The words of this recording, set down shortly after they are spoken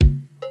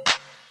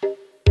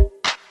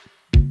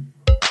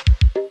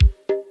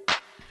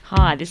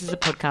Hi, this is a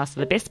podcast of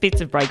the best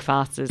bits of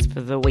Breakfasters for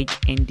the week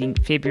ending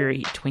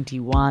February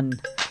 21.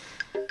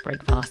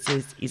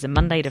 Breakfasters is a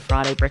Monday to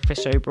Friday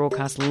breakfast show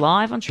broadcast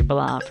live on Triple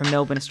R from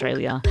Melbourne,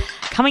 Australia.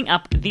 Coming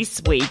up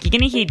this week, you're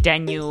going to hear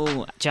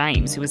Daniel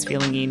James, who is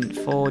filling in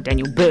for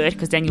Daniel Burt,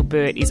 because Daniel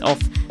Burt is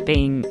off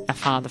being a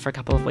father for a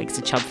couple of weeks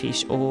to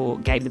Chubfish or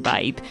Gabe the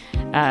Babe.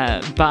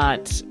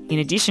 But in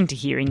addition to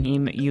hearing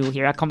him, you'll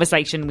hear our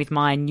conversation with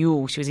Maya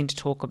Newell. She was in to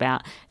talk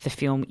about the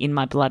film In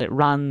My Blood It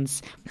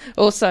Runs.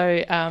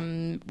 Also,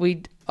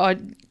 I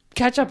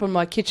catch up on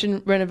my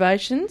kitchen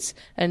renovations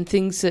and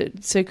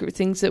secret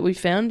things that we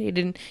found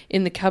hidden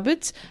in the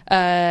cupboards.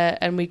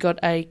 And we got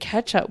a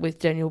catch up with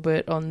Daniel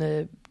Burt on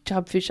the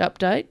Chubfish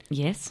update.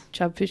 Yes.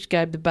 Chubfish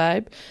Gabe the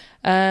Babe.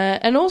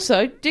 And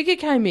also, Digger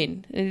came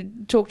in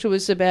and talked to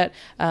us about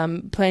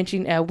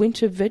planting our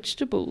winter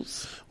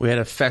vegetables. We had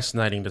a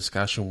fascinating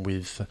discussion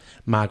with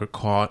Margaret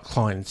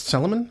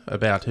Klein-Salomon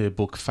about her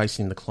book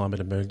Facing the Climate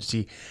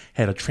Emergency,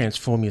 How to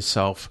Transform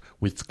Yourself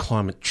with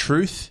Climate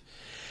Truth.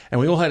 And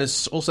we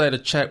also had a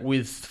chat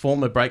with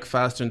former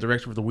Breakfaster and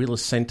director of the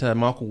Willis Centre,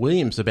 Michael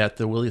Williams, about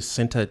the Willis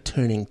Centre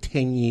turning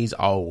 10 years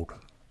old.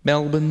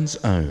 Melbourne's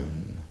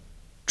own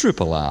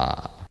Triple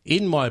R.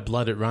 In My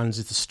Blood It Runs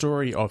is the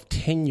story of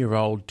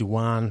 10-year-old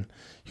Duan,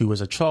 who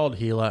was a child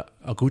healer,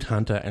 a good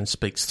hunter, and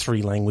speaks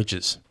 3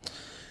 languages.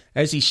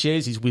 As he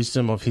shares his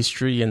wisdom of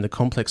history and the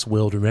complex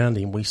world around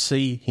him, we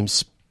see him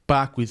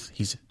spark with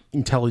his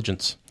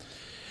intelligence.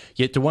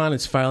 Yet Duan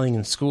is failing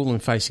in school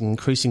and facing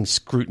increasing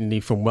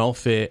scrutiny from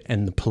welfare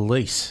and the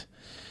police.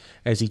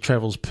 As he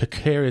travels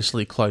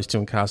precariously close to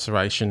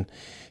incarceration,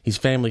 his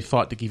family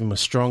fight to give him a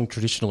strong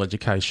traditional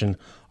education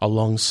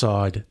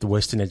alongside the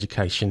Western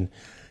education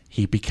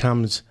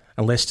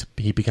unless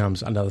he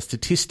becomes another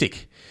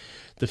statistic.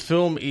 The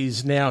film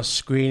is now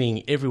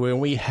screening everywhere,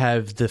 and we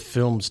have the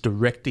film's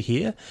director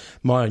here.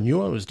 Maya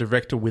Newell is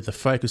director with a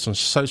focus on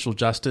social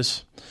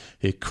justice.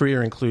 Her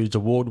career includes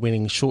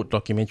award-winning short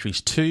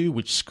documentaries too,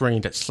 which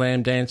screened at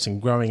Slamdance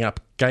and Growing Up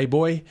Gay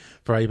Boy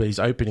for AB's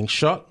opening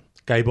shot.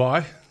 Gay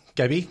Boy.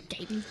 Gaby.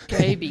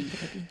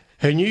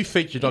 Her new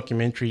feature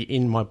documentary,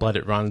 In My Blood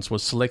It Runs,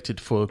 was selected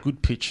for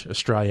Good Pitch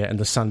Australia and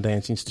the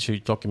Sundance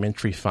Institute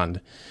Documentary Fund.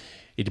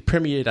 It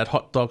premiered at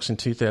Hot Docs in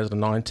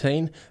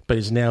 2019, but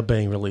is now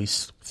being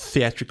released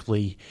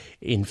theatrically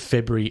in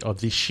February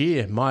of this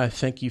year. Maya,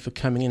 thank you for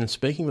coming in and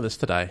speaking with us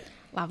today.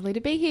 Lovely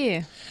to be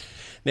here.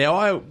 Now,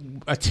 I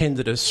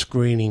attended a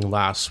screening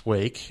last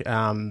week.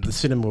 The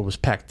cinema was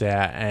packed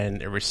out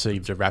and it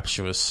received a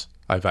rapturous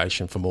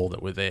ovation from all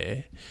that were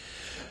there.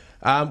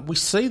 We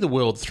see the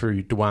world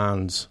through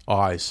Duan's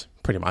eyes,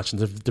 pretty much,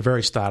 and the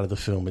very start of the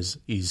film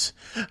is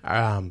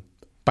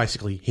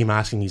basically him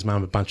asking his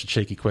mum a bunch of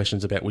cheeky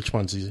questions about which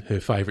one's her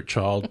favourite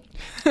child,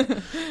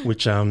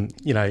 which,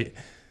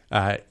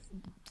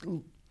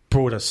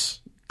 brought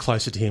us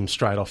closer to him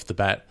straight off the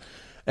bat.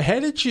 How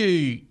did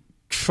you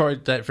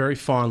trod that very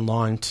fine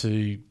line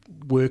to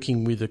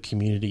working with a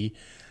community,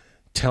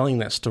 telling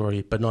that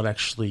story, but not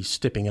actually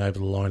stepping over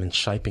the line and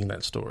shaping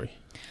that story?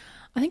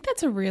 I think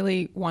that's a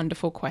really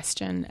wonderful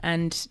question,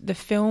 and the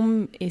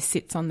film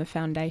sits on the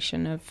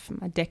foundation of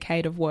a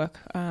decade of work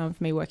of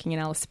me working in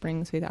Alice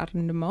Springs with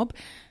Arunda Mob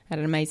at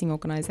an amazing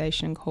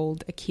organisation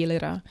called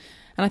Akilira.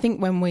 And I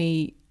think when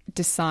we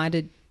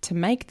decided to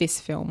make this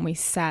film, we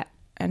sat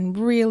and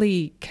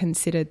really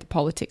considered the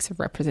politics of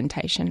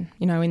representation.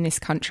 You know, in this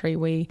country,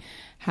 we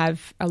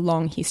have a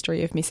long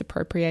history of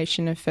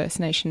misappropriation of First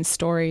Nations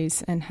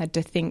stories and had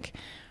to think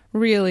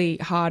really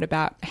hard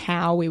about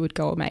how we would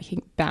go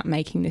about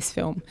making this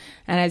film.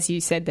 And as you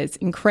said, there's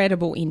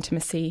incredible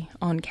intimacy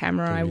on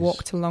camera. I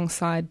walked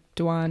alongside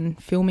Duan,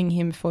 filming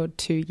him for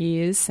 2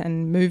 years,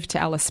 and moved to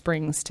Alice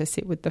Springs to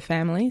sit with the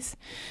families.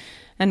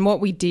 And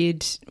what we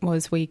did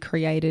was we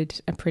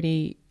created a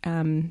pretty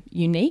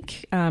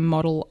unique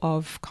model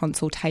of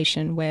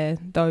consultation where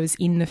those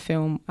in the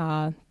film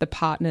are the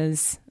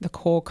partners, the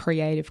core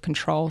creative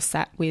control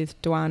sat with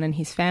Duan and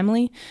his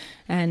family,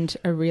 and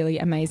a really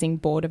amazing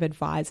board of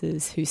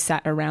advisors who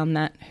sat around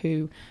that,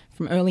 who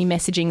from early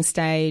messaging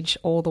stage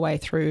all the way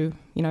through,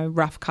 you know,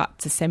 rough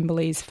cuts,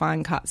 assemblies,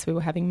 fine cuts. We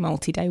were having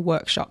multi-day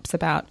workshops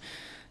about,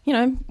 you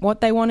know,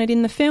 what they wanted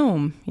in the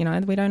film. You know,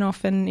 we don't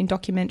often, in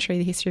documentary,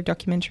 the history of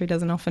documentary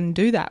doesn't often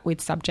do that with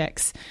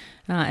subjects.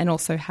 And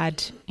also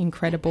had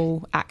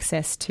incredible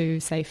access to,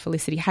 say,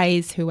 Felicity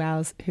Hayes, who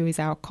is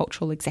our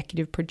cultural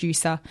executive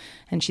producer,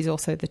 and she's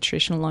also the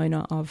traditional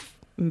owner of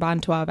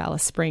Mbantua of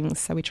Alice Springs.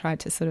 So we tried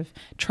to sort of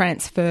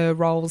transfer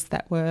roles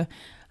that were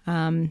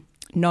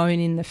known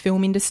in the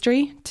film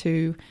industry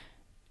to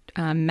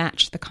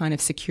match the kind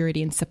of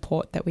security and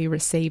support that we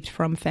received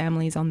from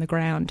families on the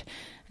ground.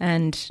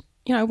 And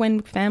you know,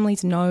 when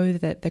families know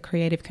that the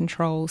creative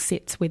control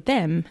sits with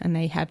them and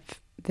they have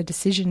the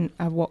decision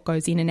of what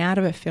goes in and out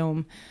of a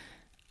film,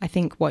 I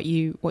think what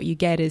you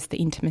get is the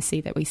intimacy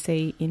that we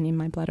see in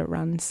My Blood It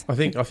Runs. I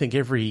think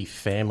every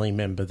family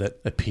member that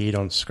appeared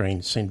on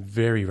screen seemed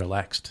very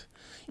relaxed,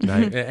 you know,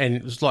 and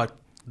it was like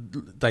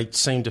they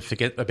seemed to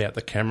forget about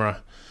the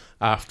camera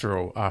after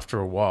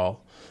a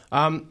while.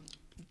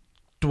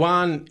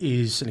 Dwan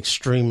is an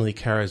extremely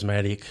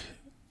charismatic,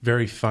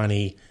 very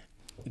funny,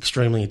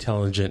 extremely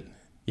intelligent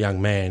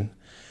young man,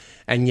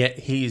 and yet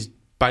he is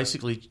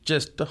basically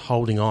just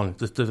holding on.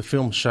 The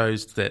film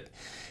shows that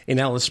in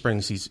Alice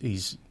Springs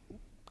he's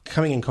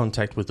coming in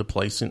contact with the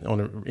police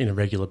in a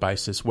regular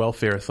basis.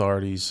 Welfare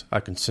authorities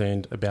are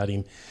concerned about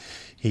him.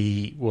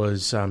 He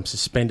was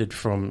suspended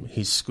from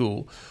his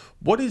school.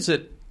 What is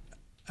it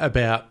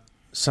about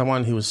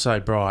someone who was so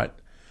bright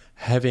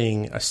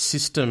having a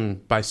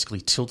system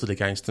basically tilted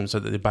against them so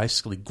that they're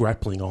basically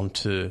grappling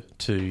onto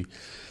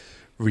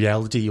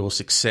reality or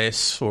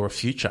success or a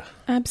future?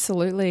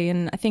 Absolutely.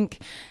 And I think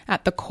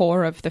at the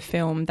core of the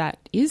film, that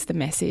is the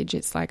message.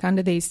 It's like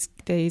under these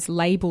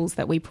labels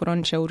that we put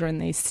on children,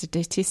 these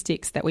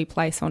statistics that we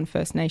place on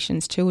First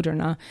Nations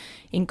children are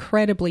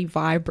incredibly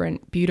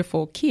vibrant,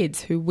 beautiful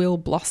kids who will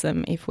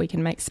blossom if we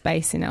can make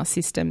space in our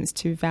systems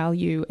to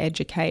value,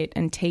 educate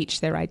and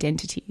teach their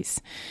identities.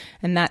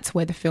 And that's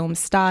where the film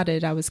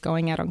started. I was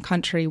going out on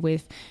country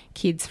with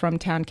kids from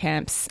town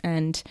camps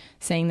and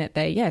seeing that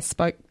they,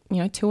 spoke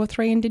 2 or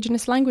 3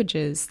 Indigenous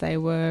languages. They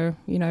were,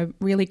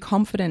 really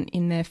confident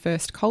in their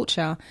first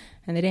culture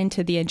and they'd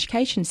entered the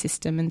education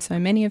system. And so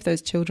many of those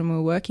children we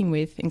were working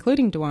with,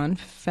 including Dwan,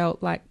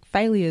 felt like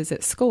failures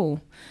at school.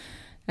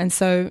 And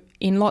so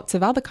in lots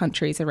of other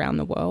countries around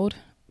the world,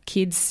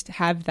 kids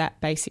have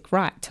that basic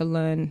right to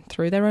learn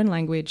through their own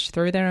language,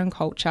 through their own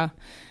culture.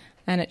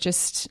 And it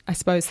just, I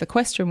suppose the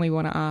question we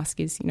want to ask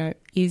is,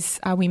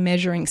 are we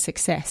measuring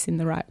success in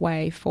the right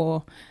way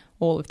for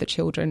all of the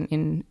children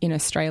in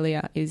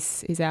Australia?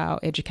 Is our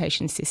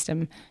education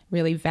system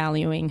really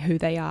valuing who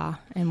they are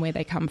and where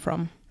they come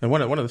from? And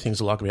one of the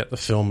things I like about the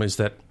film is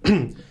that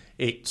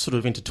it sort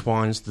of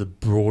intertwines the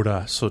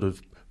broader sort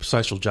of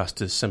social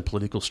justice and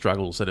political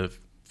struggles that have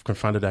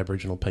confronted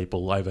Aboriginal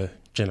people over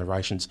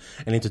generations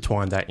and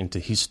intertwine that into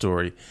his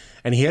story.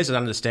 And he has an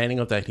understanding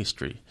of that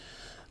history.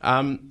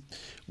 What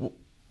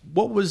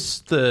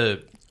was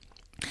the...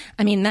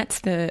 I mean, that's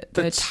the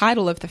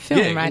title of the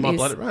film, right? In My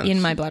Blood It Runs.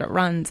 In My Blood It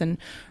Runs. And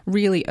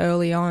really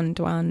early on,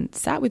 Dwan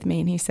sat with me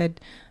and he said,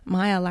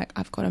 Maya,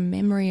 I've got a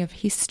memory of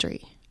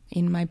history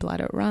in my blood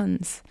it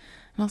runs.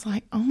 And I was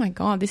like, oh my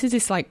God, this is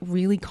this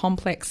really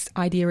complex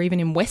idea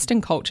even in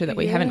Western culture that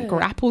we haven't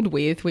grappled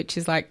with, which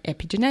is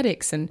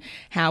epigenetics and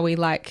how we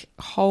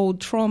hold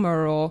trauma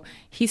or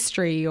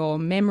history or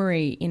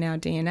memory in our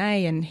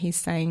DNA. And he's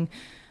saying,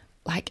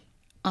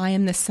 I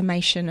am the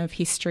summation of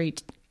history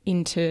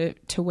into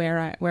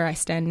where I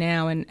stand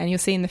now, and you'll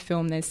see in the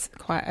film there's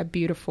quite a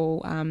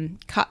beautiful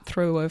cut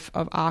through of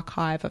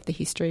archive of the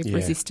history of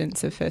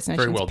resistance of First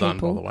Nations people. Very well done,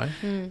 by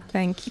the way.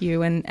 Thank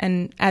you.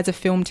 And as a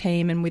film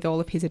team and with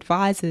all of his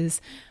advisors,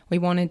 we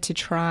wanted to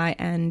try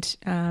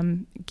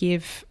and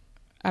give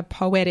a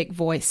poetic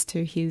voice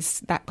to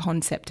that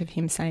concept of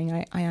him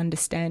saying, I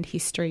understand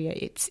history.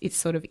 It's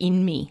sort of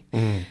in me.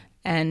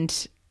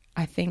 And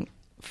I think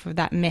for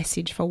that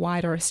message for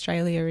wider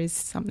Australia is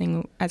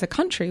something as a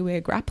country we're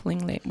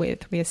grappling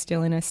with. We're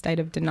still in a state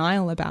of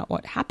denial about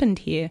what happened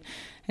here.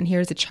 And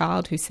here is a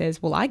child who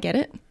says, well, I get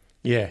it.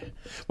 Yeah.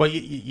 Well,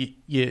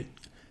 you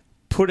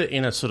put it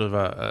in a sort of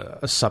a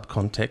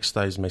subcontext,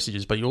 those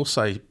messages, but you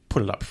also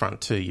put it up front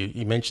too.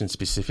 You mentioned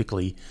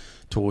specifically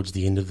towards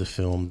the end of the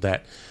film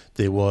that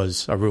there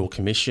was a royal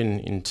commission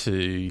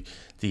into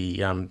the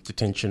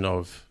detention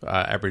of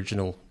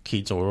Aboriginal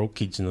kids or all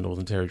kids in the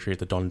Northern Territory at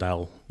the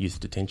Dondale Youth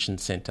Detention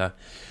Centre,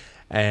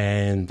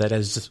 and that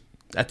as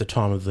at the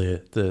time of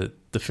the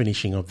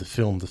finishing of the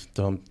film,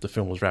 the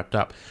film was wrapped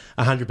up,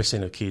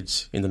 100% of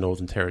kids in the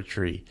Northern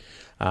Territory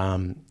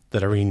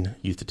that are in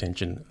youth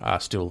detention are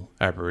still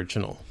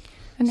Aboriginal.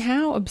 And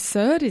how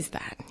absurd is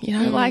that?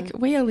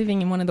 We are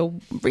living in one of the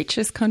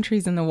richest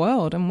countries in the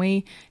world and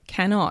we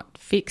cannot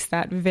fix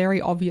that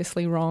very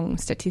obviously wrong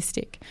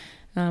statistic.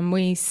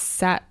 We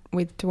sat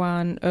with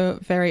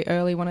Dwan very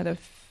early, one of the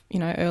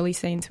early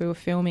scenes we were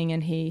filming,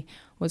 and he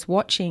was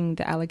watching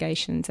the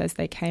allegations as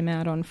they came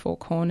out on Four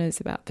Corners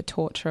about the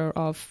torture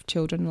of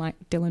children like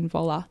Dylan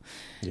Voller.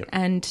 Yep.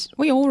 And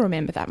we all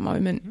remember that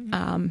moment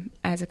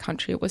as a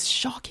country. It was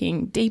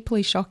shocking,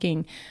 deeply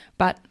shocking.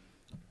 But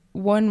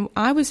when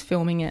I was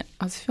filming it,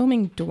 I was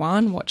filming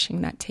Dwan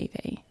watching that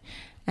TV.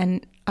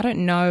 And I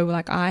don't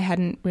know, I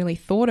hadn't really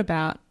thought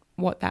about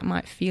what that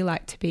might feel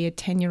like to be a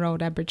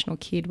 10-year-old Aboriginal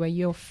kid where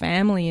your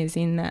family is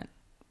in that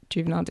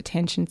juvenile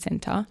detention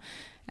centre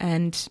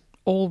and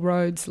all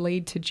roads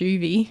lead to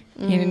juvie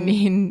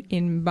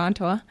in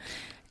Bantua.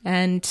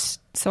 And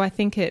so I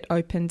think it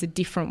opens a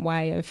different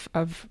way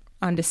of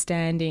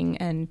understanding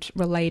and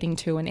relating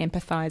to and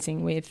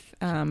empathising with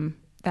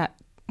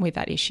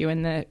that issue.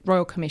 And the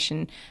Royal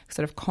Commission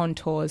sort of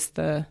contours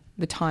the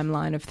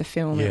timeline of the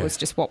film. Yeah. It was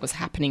just what was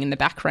happening in the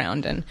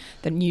background, and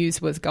the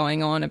news was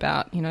going on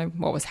about,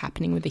 what was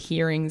happening with the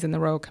hearings and the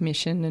Royal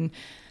Commission. And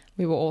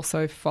we were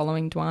also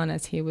following Dwan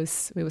as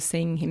we were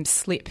seeing him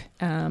slip.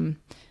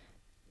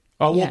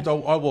 I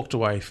walked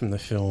away from the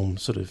film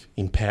sort of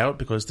empowered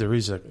because there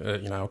is a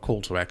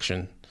call to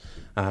action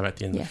at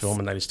the end of the film,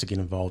 and that is to get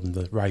involved in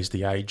the Raise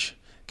the Age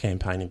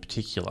campaign in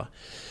particular.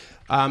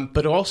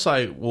 But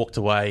also walked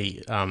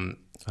away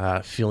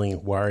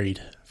feeling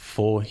worried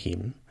for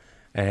him,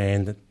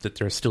 and that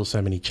there are still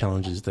so many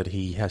challenges that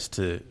he has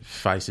to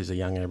face as a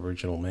young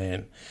Aboriginal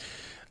man.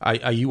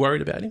 Are you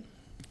worried about him?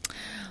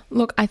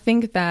 Look, I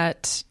think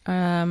that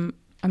I'm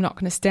not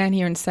going to stand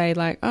here and say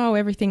like, oh,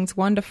 everything's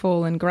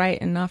wonderful and great,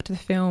 and after the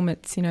film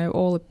it's,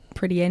 all a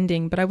pretty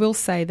ending. But I will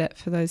say that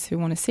for those who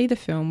want to see the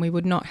film, we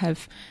would not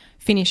have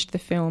finished the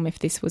film if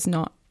this was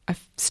not a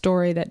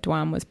story that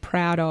Dwan was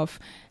proud of,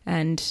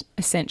 and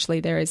essentially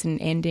there is an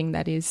ending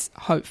that is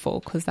hopeful,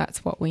 because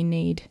that's what we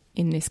need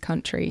in this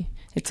country.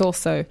 It's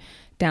also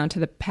down to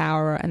the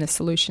power and the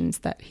solutions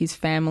that his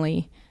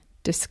family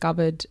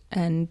discovered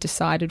and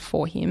decided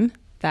for him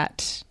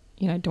that,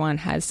 Dwan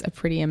has a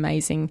pretty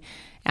amazing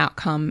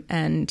outcome.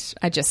 And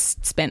I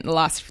just spent the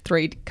last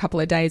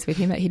couple of days with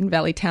him at Hidden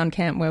Valley Town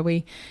Camp, where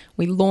we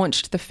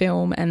launched the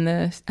film and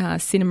the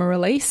cinema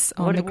release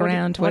on the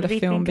ground where the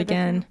film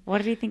began. What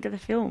did he think of the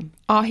film?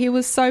 Oh, he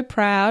was so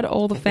proud.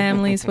 All the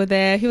families were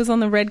there. He was on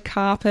the red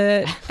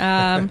carpet.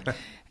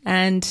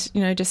 And,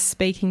 just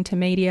speaking to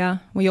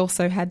media. We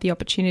also had the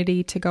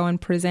opportunity to go and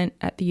present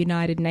at the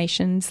United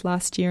Nations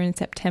last year in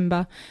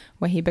September,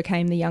 where he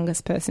became the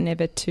youngest person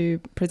ever to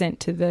present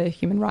to the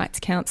Human Rights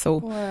Council.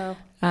 Wow.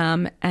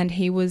 And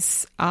he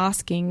was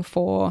asking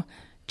for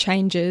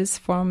changes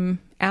from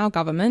our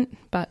government,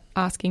 but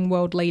asking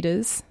world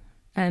leaders.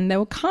 And they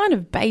were kind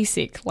of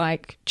basic,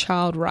 like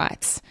child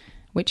rights,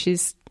 which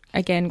is,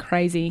 again,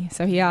 crazy.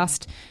 So he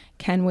asked,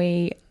 can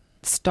we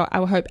stop?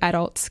 I hope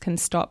adults can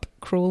stop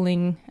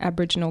crueling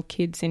Aboriginal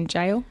kids in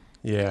jail.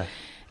 Yeah.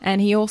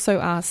 And he also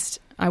asked,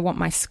 I want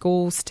my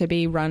schools to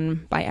be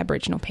run by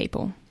Aboriginal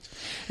people.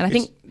 And I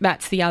think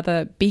that's the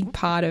other big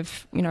part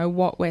of,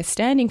 what we're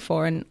standing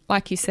for. And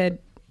like you said,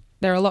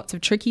 there are lots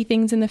of tricky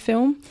things in the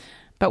film,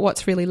 but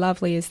what's really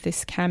lovely is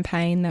this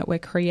campaign that we're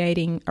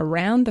creating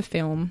around the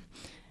film.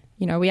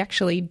 We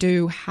actually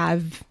do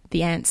have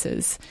the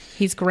answers.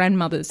 His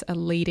grandmothers are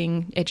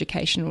leading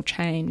educational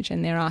change,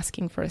 and they're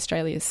asking for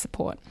Australia's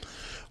support.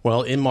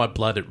 Well, In My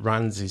Blood It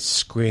Runs is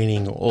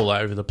screening all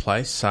over the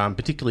place,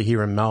 particularly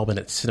here in Melbourne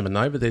at Cinema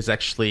Nova. There's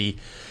actually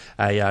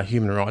a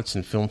Human Rights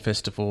and Film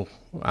Festival,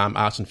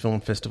 Arts and Film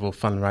Festival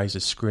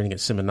fundraiser screening at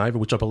Cinema Nova,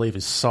 which I believe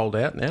is sold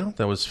out now.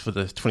 That was for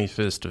the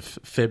 21st of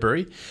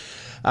February.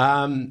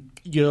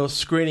 You're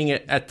screening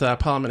it at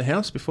Parliament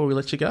House before we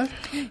let you go?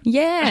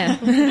 Yeah.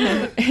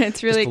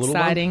 It's really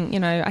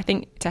exciting. I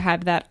think to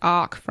have that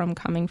arc from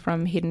coming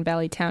from Hidden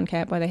Valley Town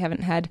Camp, where they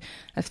haven't had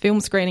a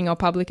film screening or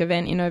public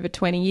event in over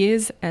 20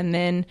 years, and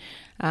then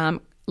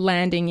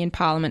landing in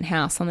Parliament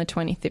House on the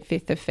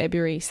 25th of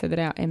February, so that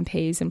our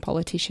MPs and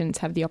politicians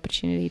have the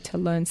opportunity to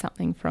learn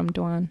something from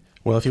Dwan.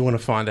 Well, if you want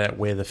to find out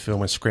where the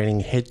film is screening,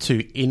 head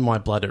to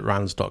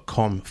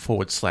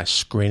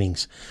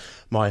inmyblooditruns.com/screenings.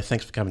 Maya,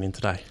 thanks for coming in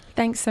today.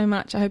 Thanks so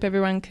much. I hope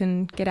everyone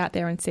can get out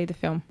there and see the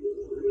film.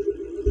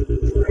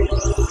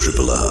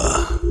 Triple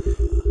R.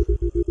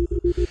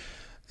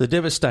 The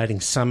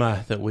devastating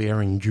summer that we are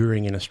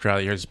enduring in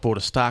Australia has brought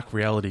a stark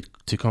reality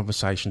to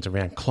conversations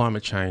around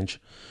climate change,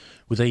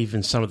 with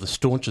even some of the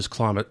staunchest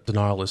climate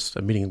denialists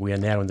admitting we are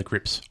now in the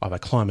grips of a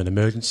climate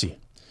emergency.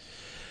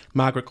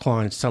 Margaret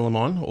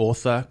Klein-Salamon,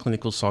 author,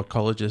 clinical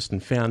psychologist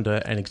and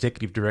founder and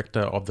executive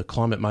director of the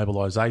Climate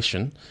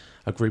Mobilisation,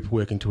 a group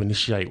working to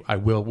initiate a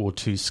World War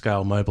II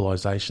scale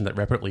mobilisation that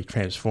rapidly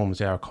transforms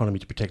our economy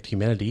to protect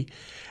humanity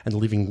and the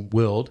living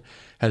world,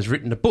 has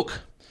written a book.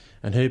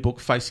 And her book,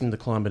 Facing the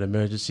Climate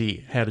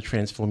Emergency, How to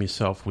Transform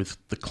Yourself with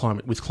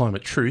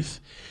Climate Truth,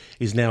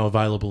 is now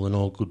available in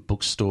all good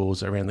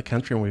bookstores around the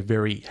country, and we're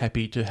very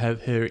happy to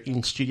have her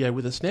in studio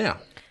with us now.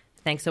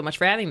 Thanks so much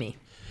for having me.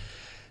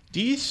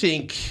 Do you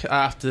think,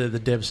 after the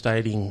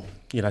devastating,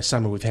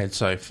 summer we've had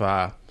so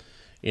far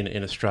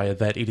in Australia,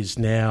 that it is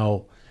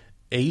now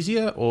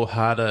easier or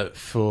harder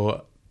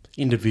for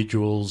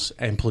individuals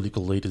and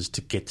political leaders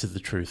to get to the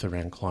truth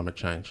around climate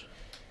change?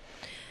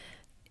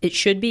 It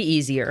should be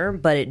easier,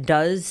 but it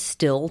does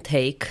still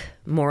take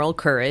moral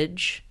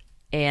courage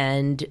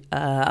and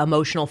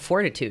emotional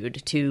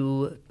fortitude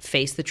to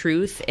face the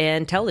truth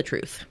and tell the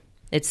truth.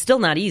 It's still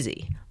not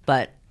easy,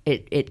 but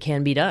it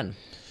can be done.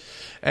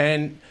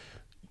 And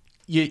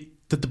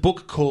the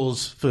book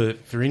calls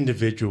for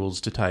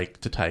individuals to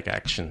take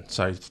action,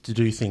 so to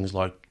do things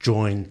like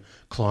join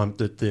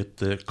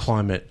the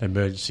climate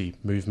emergency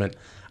movement,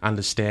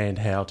 understand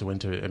how to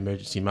enter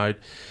emergency mode.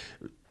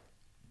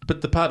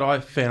 But the part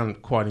I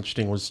found quite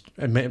interesting was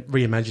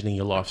reimagining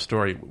your life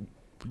story. Do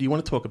you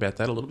want to talk about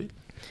that a little bit?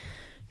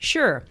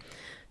 Sure.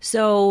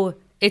 So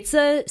it's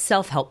a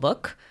self-help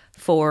book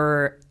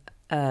for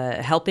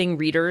helping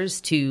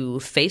readers to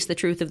face the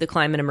truth of the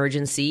climate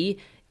emergency,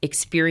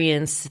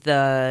 experience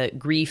the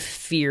grief,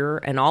 fear,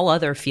 and all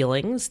other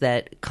feelings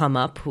that come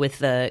up with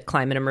the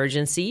climate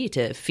emergency,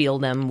 to feel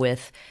them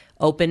with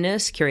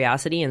openness,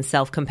 curiosity, and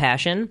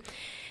self-compassion.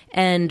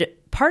 And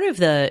part of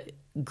the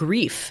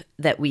grief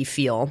that we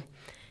feel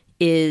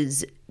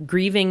is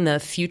grieving the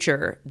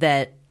future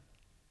that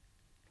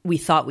we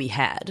thought we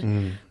had.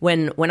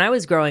 When I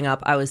was growing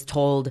up, I was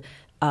told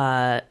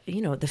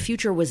the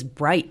future was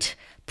bright,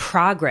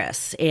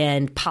 progress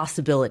and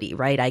possibility,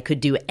 right? I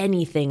could do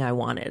anything I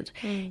wanted.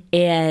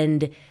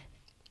 And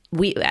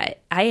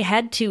I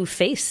had to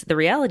face the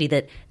reality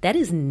that that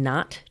is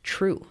not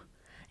true.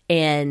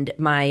 And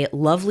my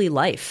lovely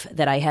life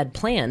that I had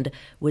planned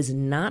was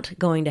not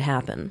going to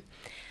happen.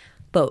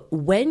 But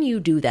when you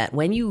do that,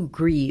 when you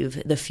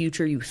grieve the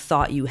future you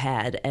thought you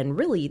had, and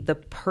really the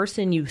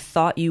person you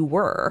thought you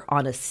were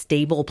on a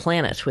stable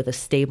planet with a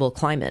stable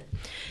climate,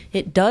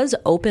 it does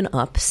open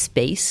up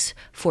space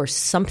for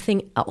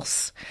something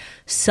else,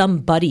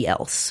 somebody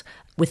else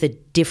with a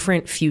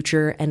different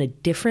future and a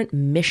different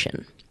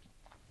mission.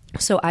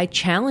 So I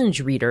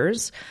challenge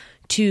readers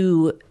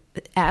to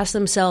ask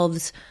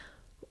themselves,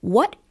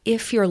 what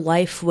if your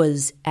life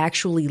was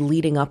actually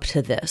leading up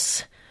to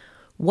this?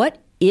 What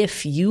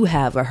if you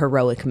have a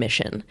heroic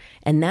mission?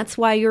 And that's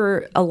why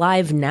you're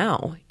alive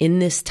now in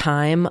this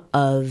time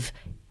of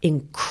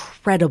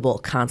incredible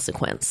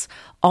consequence,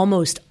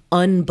 almost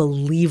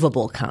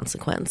unbelievable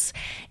consequence.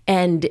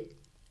 And,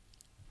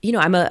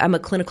 I'm a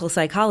clinical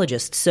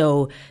psychologist,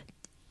 so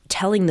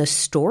telling the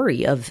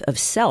story of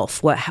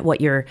self, what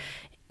your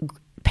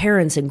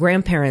parents and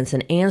grandparents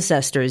and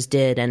ancestors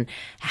did and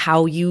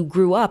how you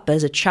grew up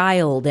as a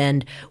child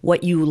and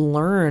what you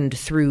learned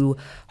through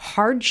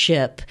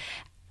hardship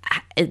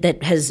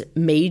that has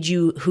made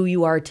you who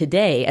you are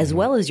today, as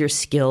well as your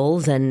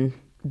skills and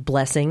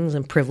blessings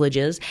and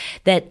privileges,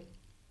 that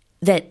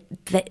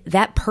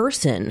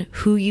person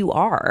who you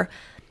are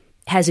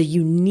has a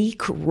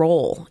unique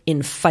role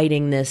in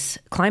fighting this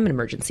climate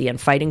emergency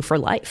and fighting for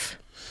life.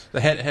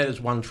 How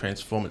does one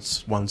transform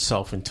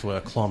oneself into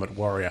a climate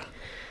warrior?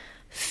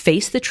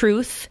 Face the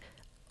truth.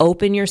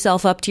 Open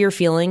yourself up to your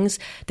feelings.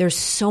 There's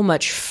so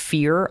much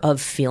fear of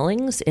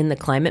feelings in the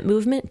climate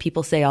movement.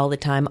 People say all the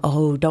time,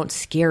 oh, don't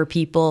scare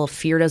people.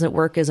 Fear doesn't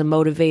work as a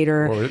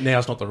motivator. Or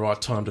now's not the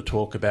right time to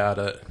talk about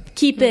it.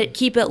 Keep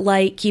it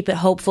light, keep it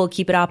hopeful,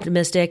 keep it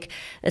optimistic.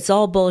 It's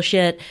all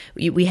bullshit.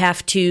 We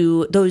have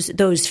to,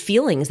 those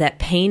feelings, that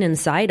pain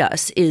inside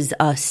us is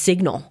a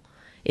signal.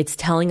 It's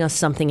telling us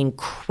something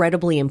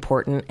incredibly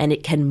important, and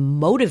it can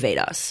motivate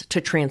us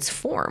to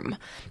transform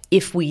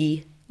if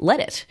we let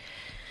it.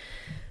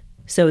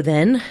 So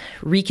then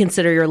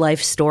reconsider your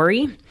life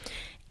story,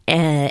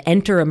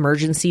 enter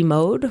emergency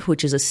mode,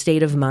 which is a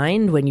state of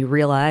mind when you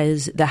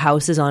realize the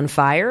house is on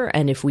fire.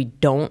 And if we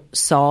don't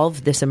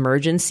solve this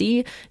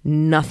emergency,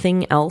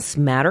 nothing else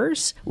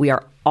matters. We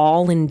are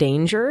all in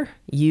danger.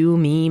 You,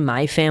 me,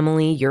 my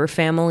family, your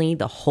family,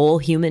 the whole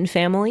human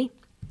family.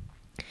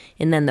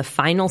 And then the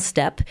final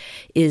step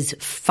is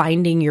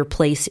finding your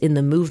place in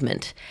the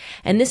movement.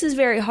 And this is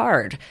very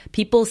hard.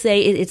 People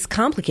say it's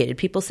complicated.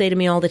 People say to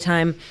me all the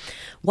time,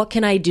 what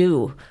can I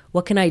do?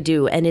 What can I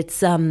do? And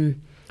it's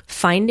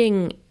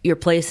finding your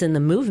place in the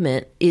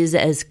movement is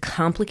as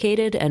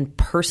complicated and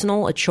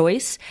personal a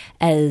choice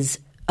as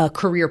a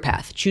career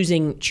path,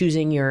 choosing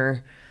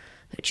your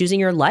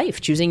life,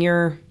 choosing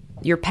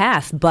your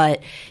path.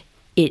 But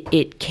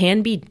it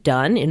can be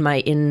done. In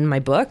my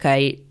book,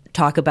 I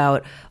talk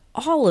about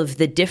all of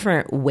the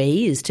different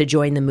ways to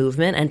join the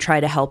movement and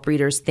try to help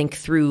readers think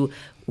through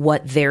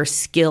what their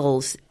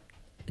skills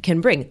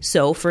can bring.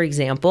 So, for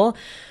example,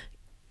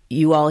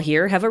 you all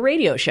here have a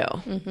radio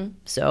show. Mm-hmm.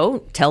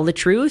 So tell the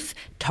truth,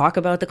 talk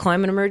about the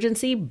climate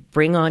emergency,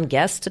 bring on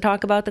guests to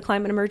talk about the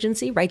climate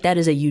emergency, right? That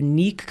is a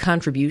unique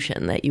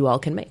contribution that you all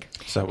can make.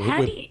 So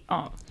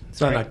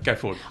Sorry. No, go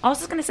forward. I was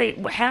just going to say,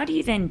 how do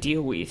you then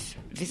deal with,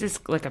 this is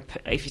like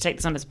if you take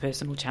this on as a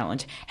personal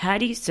challenge, how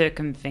do you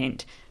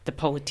circumvent the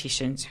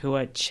politicians who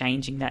are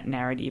changing that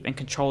narrative and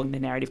controlling the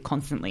narrative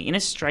constantly? In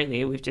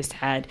Australia, we've just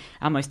had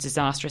our most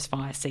disastrous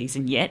fire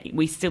season yet.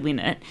 We're still in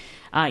it.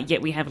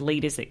 Yet we have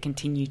leaders that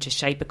continue to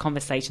shape a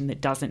conversation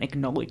that doesn't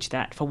acknowledge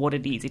that for what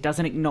it is. It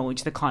doesn't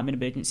acknowledge the climate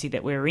emergency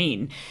that we're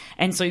in.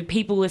 And so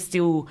people are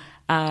still,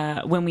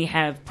 when we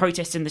have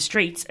protests in the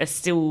streets, are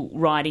still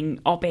writing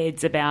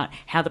op-eds about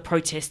how the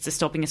protests are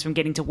stopping us from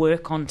getting to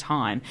work on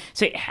time.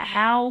 So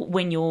how,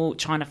 when you're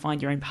trying to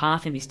find your own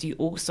path in this, do you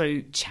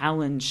also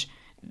challenge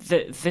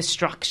the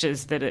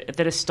structures that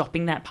are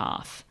stopping that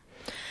path?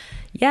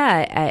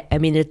 Yeah, I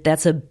mean,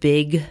 that's a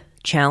big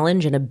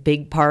challenge, and a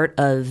big part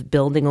of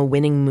building a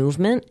winning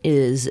movement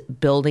is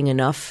building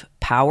enough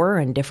power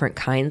and different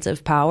kinds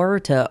of power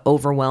to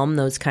overwhelm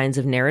those kinds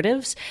of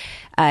narratives.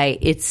 I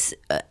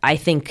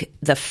think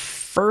the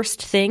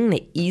first thing,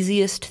 the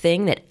easiest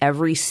thing that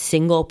every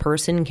single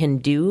person can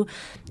do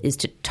is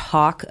to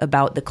talk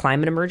about the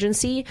climate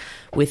emergency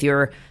with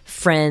your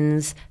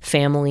friends,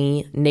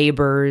 family,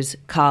 neighbors,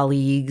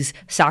 colleagues,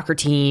 soccer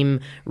team,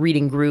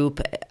 reading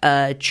group,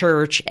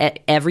 church,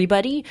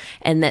 everybody.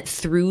 And that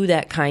through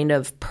that kind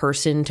of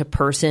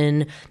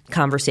person-to-person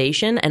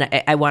conversation, and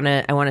I want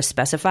to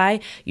specify,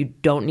 you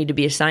don't need to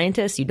be a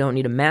scientist, you don't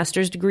need a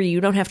master's degree,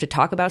 you don't have to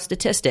talk about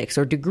statistics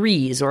or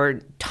degrees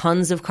or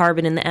tons of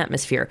carbon in the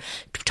atmosphere.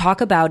 Talk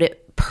about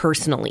it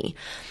personally.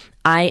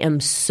 I am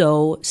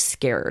so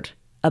scared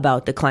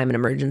about the climate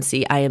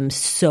emergency. I'm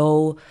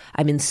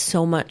in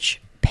so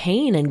much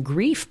pain and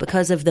grief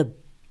because of the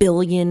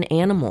billion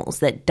animals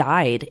that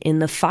died in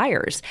the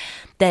fires.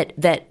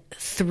 That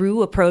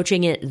through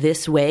approaching it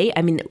this way,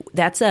 I mean,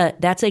 that's a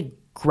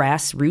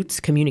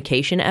grassroots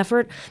communication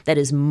effort that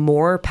is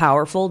more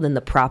powerful than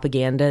the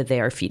propaganda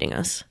they are feeding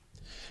us.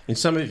 In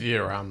some of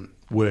your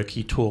work,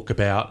 you talk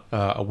about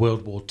a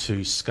World War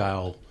II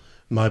scale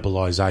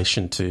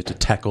mobilisation to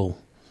tackle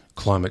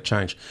climate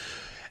change.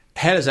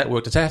 How does that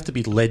work? Does that have to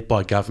be led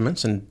by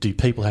governments, and do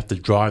people have to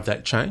drive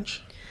that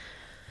change?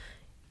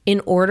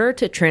 In order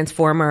to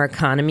transform our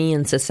economy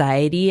and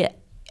society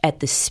at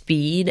the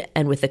speed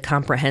and with the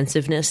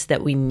comprehensiveness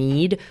that we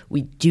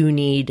do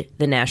need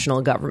the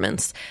national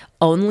governments.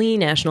 Only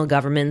national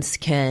governments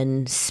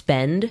can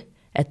spend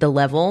at the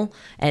level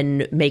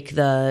and make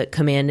the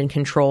command and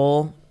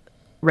control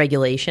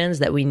regulations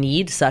that we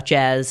need, such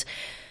as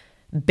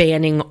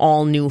banning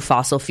all new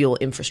fossil fuel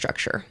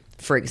infrastructure,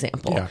 for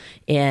example,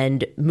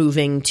 and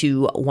moving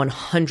to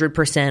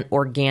 100%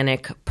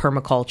 organic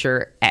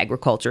permaculture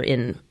agriculture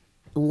in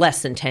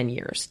less than 10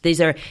 years. These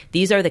are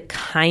the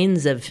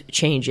kinds of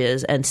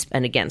changes and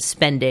again,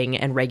 spending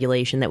and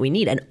regulation that we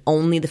need, and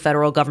only the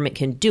federal government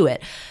can do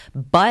it.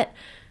 But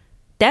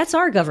that's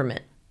our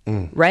government,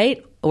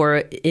 right? Or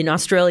in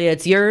Australia,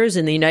 it's yours.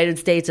 In the United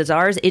States, it's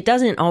ours. It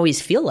doesn't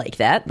always feel like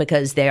that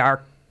because they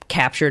are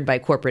captured by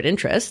corporate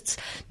interests.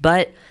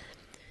 But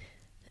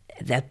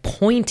the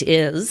point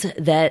is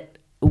that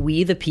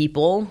we, the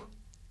people,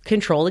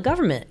 control the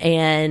government,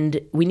 and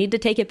we need to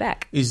take it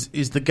back.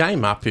 Is the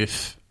game up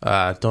if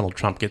Donald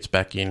Trump gets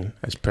back in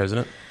as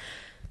president?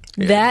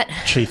 That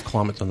chief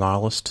climate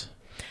denialist.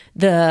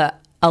 The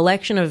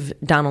election of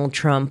Donald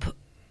Trump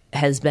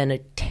has been a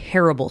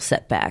terrible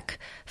setback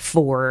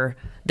for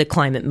the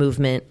climate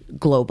movement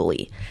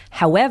globally.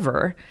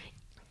 However,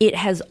 it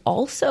has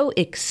also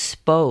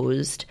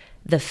exposed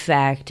the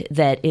fact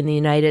that in the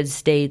United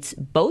States,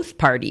 both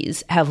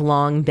parties have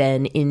long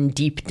been in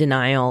deep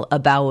denial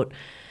about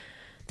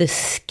the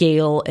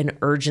scale and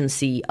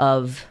urgency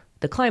of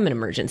the climate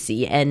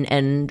emergency, and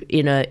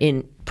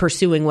in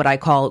pursuing what I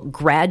call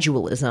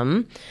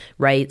gradualism,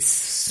 right?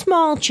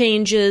 Small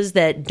changes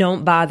that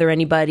don't bother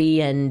anybody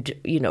and,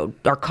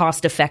 are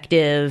cost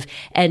effective,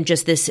 and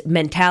just this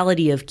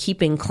mentality of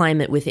keeping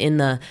climate within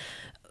the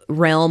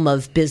realm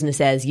of business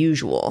as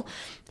usual.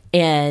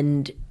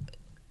 And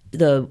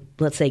the,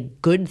 let's say,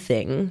 good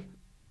thing,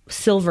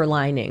 silver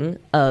lining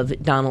of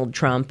Donald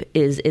Trump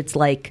is it's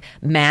like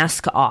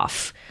mask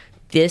off.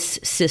 This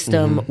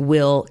system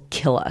will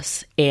kill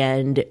us,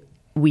 and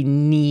we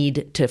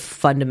need to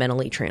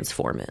fundamentally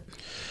transform it.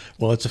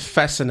 Well, it's a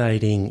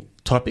fascinating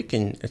topic,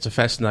 and it's a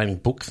fascinating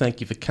book.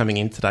 Thank you for coming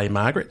in today,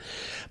 Margaret.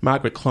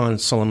 Margaret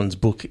Klein-Solomon's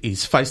book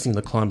is Facing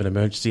the Climate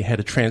Emergency, How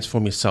to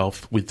Transform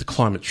Yourself with the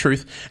Climate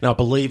Truth. And I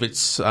believe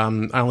it's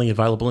only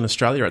available in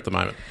Australia at the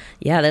moment.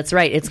 Yeah, that's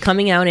right. It's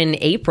coming out in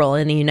April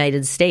in the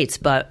United States,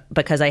 but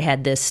because I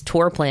had this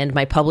tour planned,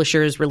 my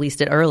publishers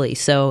released it early.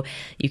 So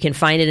you can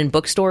find it in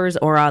bookstores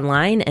or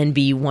online and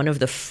be one of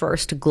the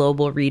first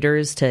global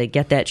readers to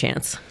get that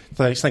chance.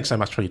 Thanks so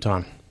much for your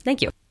time.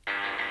 Thank you.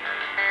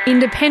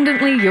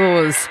 Independently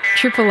yours,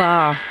 Triple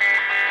R.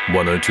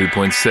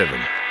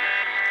 102.7.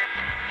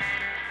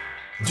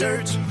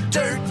 Dirt,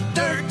 dirt,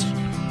 dirt.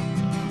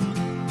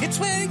 It's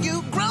where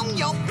you grow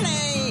your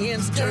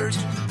plants. Dirt,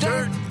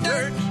 dirt,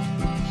 dirt.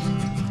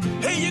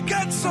 Hey, you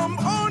got some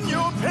on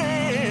your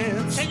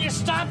pants. Can you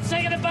stop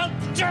singing about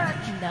dirt?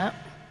 No.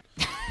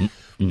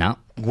 No.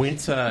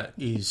 Winter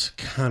is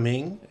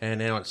coming, and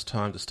now it's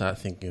time to start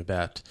thinking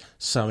about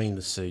sowing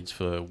the seeds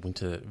for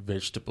winter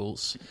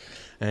vegetables.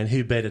 And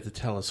who better to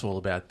tell us all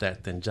about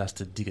that than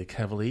Justin Digger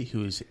Cavalier,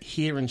 who is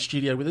here in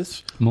studio with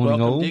us. Morning,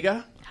 Welcome, all.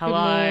 Digger. Hello.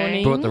 Good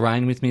morning. Brought the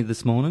rain with me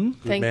this morning.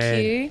 Thank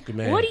you. Good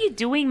man. What are you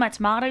doing? My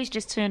tomatoes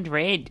just turned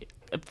red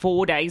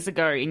 4 days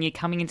ago, and you're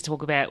coming in to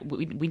talk about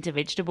winter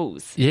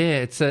vegetables.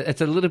 Yeah, it's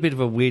a little bit of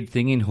a weird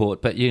thing in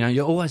Hort, but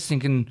you're always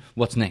thinking,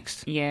 what's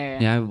next?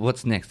 Yeah.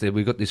 What's next?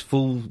 We've got this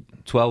full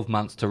 12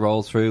 months to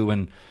roll through,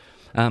 and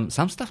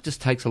some stuff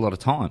just takes a lot of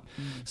time.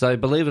 So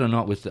believe it or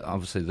not, with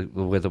obviously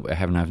the weather we're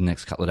having over the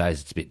next couple of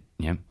days, it's a bit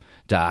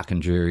dark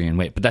and dreary and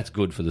wet, but that's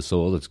good for the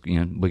soil. It's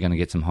we're going to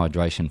get some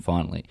hydration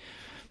finally.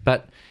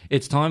 But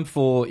it's time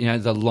for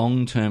the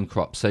long-term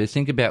crops. So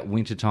think about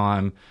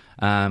wintertime.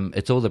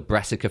 It's all the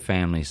brassica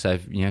family. So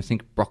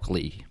think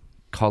broccoli,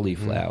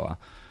 cauliflower,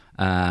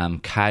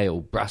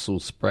 kale,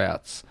 Brussels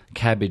sprouts,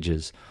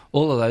 cabbages,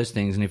 all of those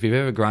things. And if you've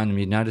ever grown them,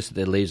 you notice that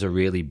their leaves are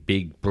really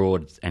big,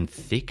 broad, and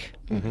thick,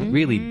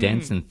 really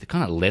dense and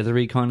kind of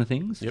leathery kind of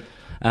things.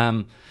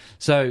 Yep.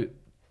 So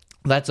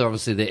that's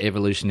obviously the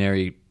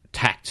evolutionary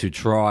tack to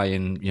try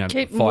and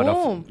Keep fight warm.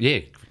 off. Yeah,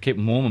 keep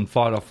them warm and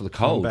fight off the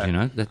cold.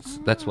 back.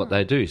 That's what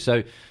they do.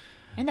 So.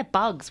 And the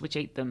bugs which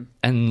eat them.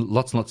 And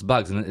lots of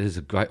bugs, and it is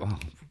a great. Oh,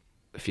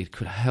 if you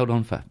could have held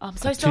on for. I'm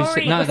so for 2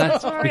 sorry. No, I'm so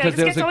that's sorry. because I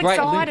there just was get a so great.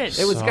 excited.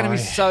 It was going to be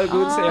so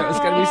good, Sarah. It was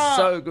going to be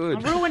so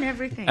good. I ruin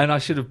everything. And I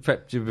should have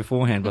prepped you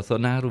beforehand, but I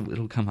thought, no,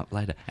 it'll come up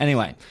later.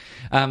 Anyway,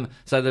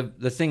 so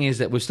the thing is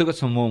that we've still got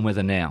some warm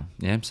weather now.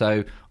 Yeah,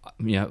 so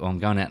I'm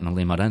going out on a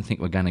limb. I don't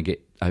think we're going to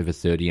get over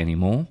 30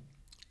 anymore.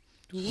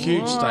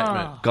 Huge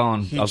statement.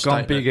 Gone. Huge I've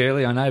gone statement. big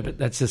early, I know, but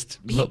that's just...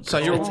 Look, So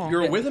you're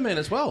a weatherman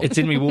as well. it's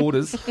in me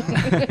waters.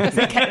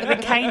 The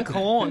cane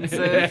corns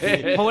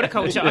of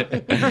horticulture.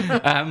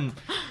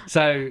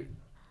 So,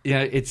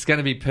 it's going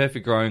to be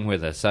perfect growing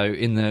weather. So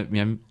in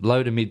the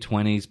low to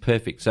mid-20s,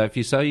 perfect. So if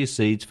you sow your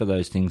seeds for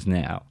those things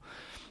now,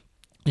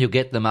 you'll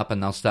get them up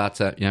and they'll start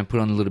to put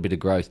on a little bit of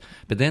growth.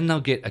 But then they'll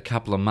get a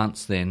couple of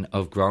months then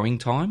of growing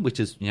time, which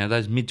is,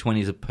 those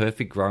mid-20s are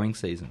perfect growing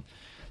season.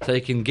 So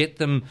you can get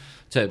them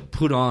to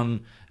put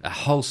on a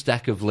whole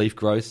stack of leaf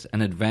growth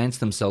and advance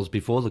themselves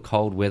before the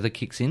cold weather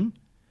kicks in.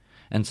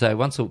 And so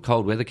once the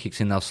cold weather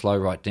kicks in, they'll slow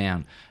right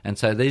down. And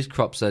so these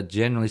crops are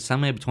generally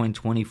somewhere between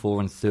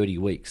 24 and 30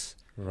 weeks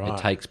it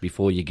takes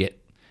before you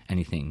get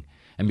anything.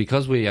 And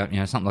because we are,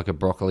 something like a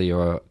broccoli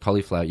or a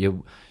cauliflower,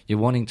 you're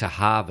wanting to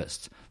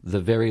harvest the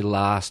very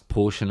last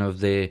portion of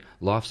their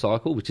life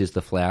cycle, which is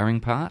the flowering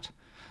part.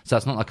 So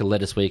it's not like a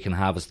lettuce where you can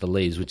harvest the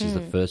leaves, which is the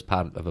first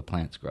part of a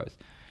plant's growth.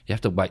 You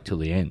have to wait till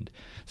the end.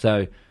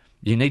 So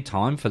you need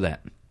time for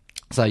that.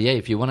 So,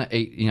 if you want to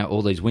eat,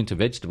 all these winter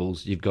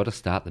vegetables, you've got to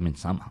start them in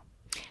summer.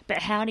 But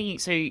how do you...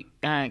 So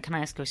can I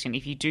ask a question?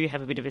 If you do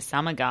have a bit of a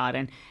summer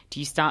garden, do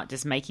you start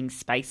just making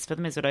space for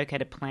them? Is it okay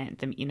to plant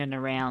them in and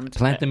around?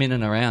 Plant them in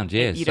and around,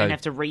 yes. You don't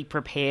have to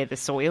re-prepare the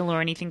soil or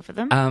anything for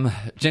them?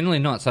 Generally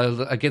not.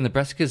 So, again, the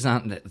brassicas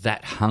aren't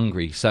that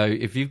hungry. So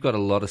if you've got a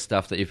lot of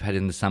stuff that you've had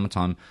in the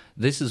summertime,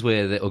 this is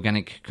where the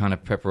organic kind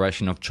of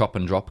preparation of chop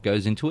and drop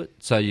goes into it.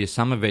 So your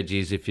summer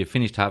veggies, if you're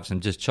finished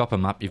harvesting, just chop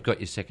them up. You've got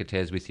your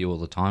secateurs with you all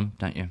the time,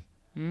 don't you?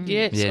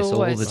 Yes, all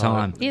always. the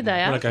time. Here they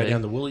When are. I go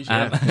down the Woolies,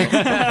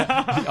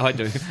 I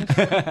do.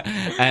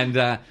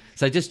 And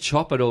so just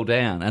chop it all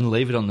down and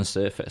leave it on the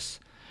surface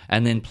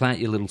and then plant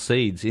your little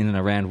seeds in and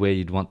around where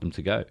you'd want them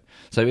to go.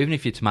 So even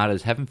if your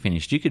tomatoes haven't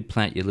finished, you could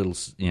plant your little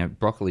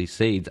broccoli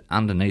seeds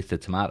underneath the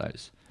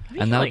tomatoes.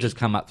 Really? And they'll just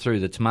come up through.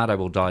 The tomato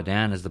will die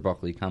down as the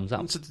broccoli comes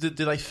up. So do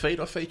they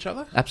feed off each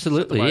other?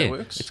 Absolutely, Is that the way yeah. it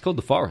works? It's called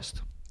the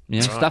forest.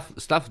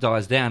 Stuff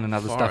dies down and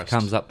other stuff Forest.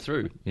 comes up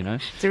through,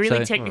 It's a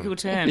really technical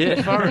term. Yeah.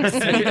 Forest.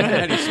 How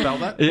do you spell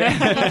that?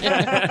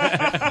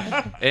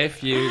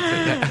 F-U.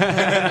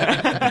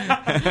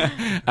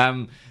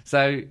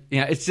 So,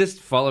 it's just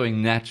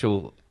following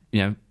natural,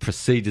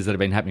 procedures that have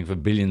been happening for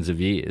billions of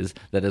years,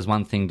 that as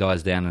one thing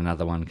dies down,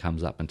 another one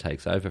comes up and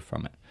takes over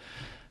from it.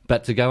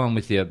 But to go on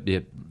with your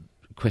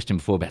question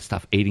before about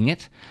stuff eating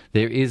it,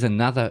 there is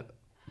another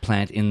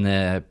plant in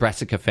the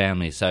brassica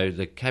family. So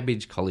the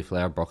cabbage,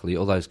 cauliflower, broccoli,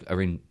 all those are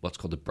in what's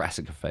called the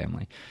brassica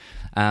family.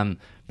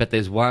 But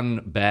there's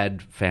one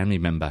bad family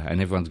member,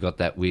 and everyone's got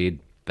that weird,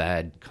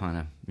 bad kind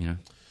of,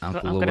 uncle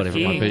I've or got a whatever it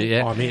few. might be.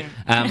 Yeah. Oh, I'm in.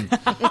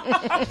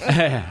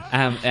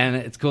 And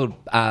it's called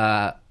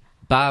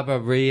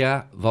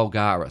Barbaria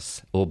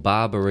vulgaris or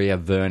Barbaria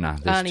verna.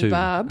 There's Arnie two.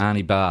 Barb.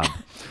 Arnie Barb.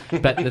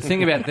 But the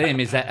thing about them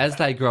is that as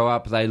they grow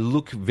up, they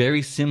look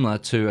very similar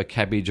to a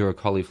cabbage or a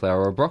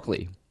cauliflower or a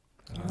broccoli.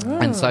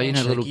 And so,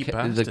 little Cheeky the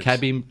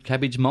bastards.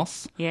 cabbage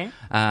moths. Yeah.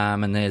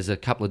 And there's a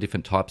couple of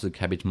different types of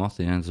cabbage moth.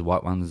 There's a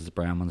white one, there's a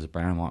brown one, there's a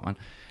brown and white one.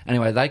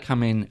 Anyway, they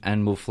come in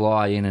and will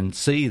fly in and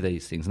see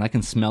these things, and they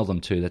can smell them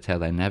too. That's how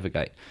they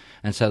navigate.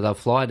 And so they'll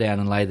fly down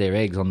and lay their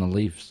eggs on the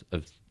leaves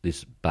of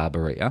this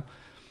Barbaria.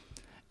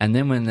 And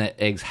then when the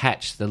eggs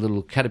hatch, the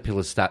little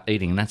caterpillars start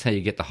eating, and that's how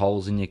you get the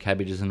holes in your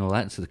cabbages and all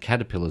that. It's the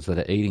caterpillars that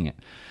are eating it.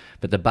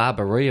 But the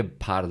Barbaria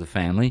part of the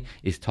family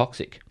is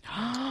toxic.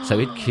 So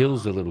it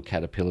kills the little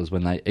caterpillars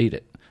when they eat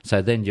it.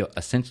 So then you're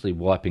essentially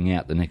wiping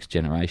out the next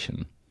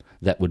generation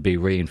that would be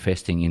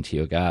reinfesting into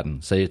your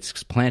garden. So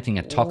it's planting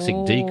a toxic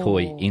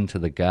decoy into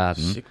the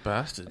garden. Sick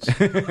bastards.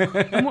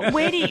 And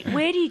where do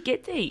you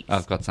get these?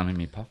 I've got some in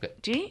my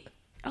pocket. Do you?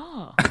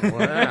 Oh,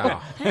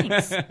 Wow.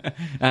 thanks.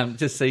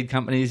 Just seed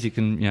companies you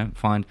can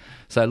find.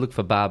 So look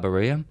for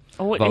Barbaria.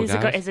 Oh,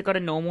 vulgaris. has it got a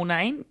normal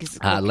name? 'Cause it's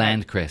called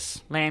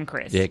Landcress.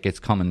 Landcress. Yeah, it gets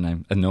common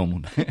name, a normal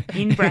name.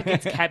 In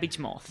brackets, cabbage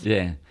moth.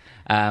 Yeah.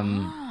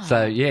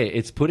 So,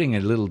 it's putting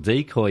a little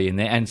decoy in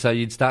there. And so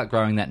you'd start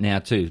growing that now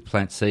too.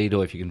 Plant seed,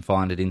 or if you can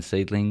find it in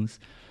seedlings,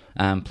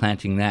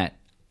 planting that.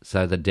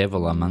 So the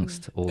devil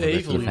amongst all the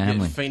rest of Evil, the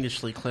family. yet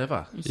fiendishly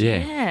clever.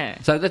 Yeah.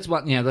 So that's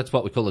what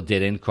we call a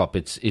dead end crop.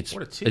 It's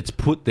What a tip. it's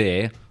put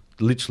there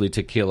literally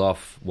to kill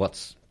off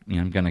what's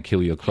going to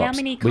kill your crops.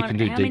 How many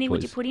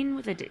would you put in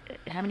with it?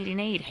 How many do you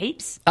need?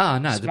 Heaps? Oh,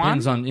 no, it Just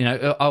depends one?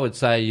 on, I would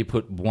say you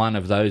put one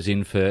of those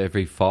in for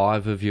every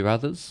 5 of your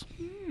others.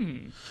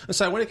 And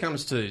so when it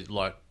comes to,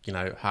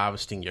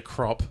 harvesting your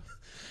crop,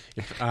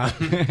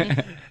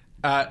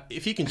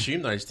 if you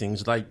consume those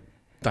things, are they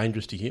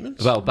dangerous to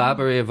humans? Well,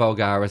 Barbaria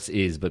vulgaris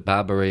is, but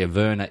Barbaria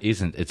verna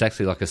isn't. It's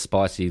actually like a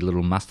spicy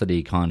little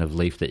mustardy kind of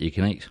leaf that you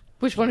can eat.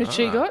 Which one has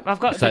she got? I've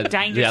got So the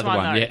dangerous the other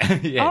one, though. yeah,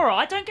 yeah. All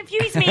right, don't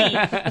confuse me.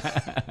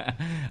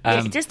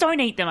 Just don't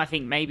eat them, I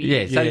think, maybe.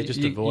 Yeah, so Yeah,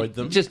 just avoid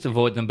them. Just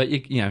avoid them, but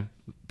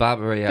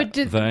Barbaria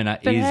verna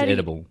is how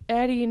edible.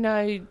 How do you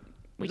know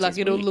Like,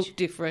 it'll look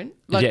different.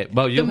 Like, Yeah,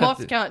 well, the you'll have moth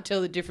to- can't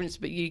tell the difference,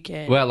 but you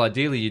can. Well,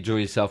 ideally, you draw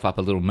yourself up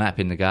a little map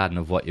in the garden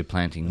of what you're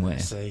planting where.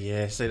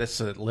 See,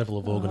 that's a level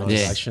of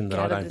organisation that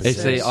I don't Scatter the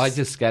possess. See, I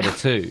just scatter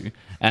too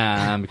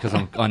because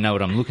I know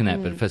what I'm looking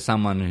at. But for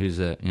someone who's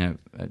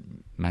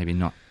maybe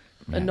not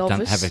don't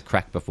novice? have a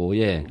crack before,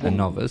 a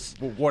novice.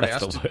 Well, what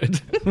that's else? the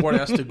word. What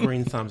else do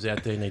green thumbs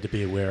out there need to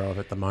be aware of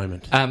at the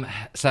moment?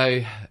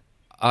 So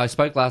I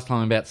spoke last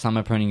time about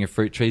summer pruning of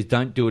fruit trees.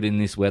 Don't do it in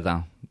this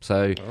weather.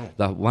 So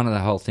one of the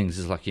whole things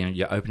is like,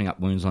 you're opening up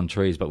wounds on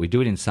trees, but we do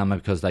it in summer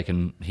because they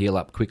can heal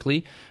up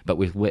quickly. But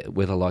with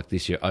weather like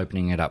this, you're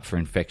opening it up for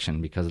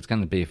infection because it's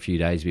going to be a few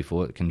days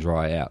before it can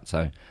dry out.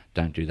 So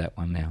don't do that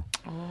one now.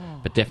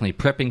 But definitely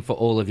prepping for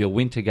all of your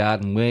winter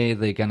garden, where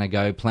they're going to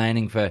go,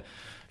 planning for,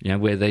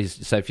 where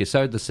these. So if you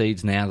sowed the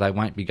seeds now, they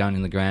won't be going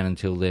in the ground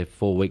until they're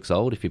 4 weeks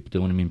old if you're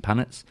doing them in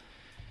punnets.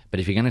 But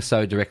if you're going to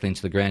sow directly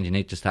into the ground, you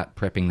need to start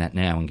prepping that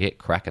now and get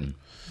cracking.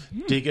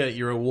 Digger,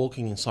 you're a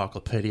walking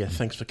encyclopedia.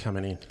 Thanks for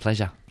coming in.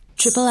 Pleasure.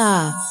 Triple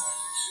R.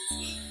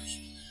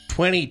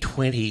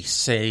 2020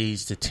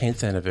 sees the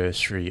 10th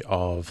anniversary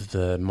of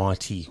the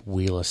mighty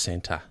Wheeler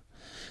Centre.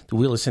 The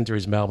Wheeler Centre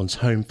is Melbourne's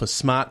home for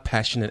smart,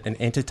 passionate and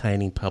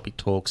entertaining public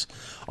talks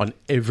on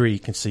every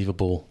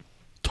conceivable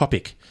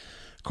topic.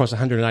 Across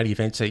 180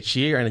 events each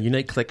year and a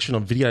unique collection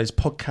of videos,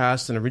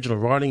 podcasts and original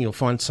writing, you'll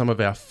find some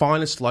of our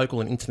finest local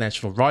and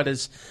international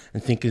writers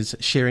and thinkers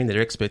sharing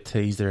their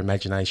expertise, their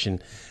imagination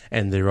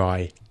and their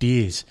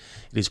ideas.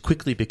 It has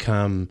quickly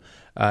become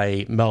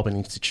a Melbourne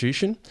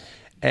institution,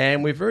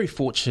 and we're very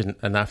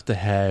fortunate enough to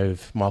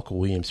have Michael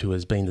Williams, who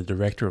has been the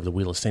director of the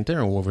Wheeler Centre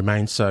and will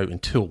remain so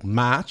until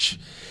March.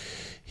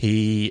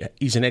 He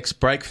is an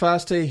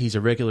ex-breakfaster. He's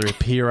a regular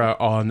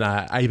appearer on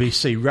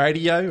ABC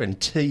radio and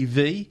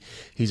TV.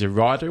 He's a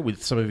writer,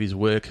 with some of his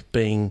work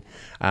being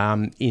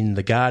in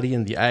The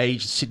Guardian, The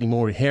Age, Sydney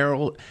Morning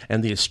Herald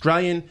and The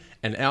Australian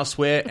and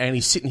elsewhere. And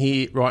he's sitting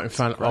here right in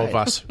front of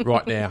us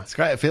right now. It's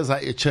great. It feels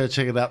like you're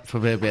churching it up for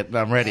me a bit.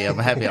 I'm ready. I'm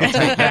happy. I'll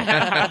take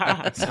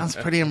that. Sounds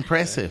pretty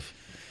impressive.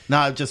 No,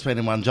 I've just been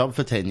in one job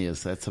for 10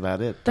 years. That's about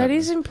it. That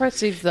is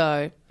impressive,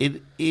 though.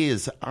 It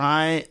is.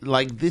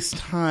 This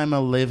time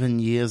 11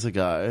 years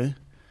ago,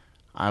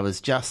 I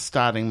was just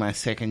starting my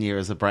second year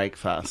as a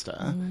breakfaster,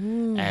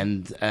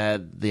 and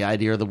the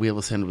idea of the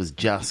Wheeler Centre was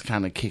just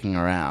kind of kicking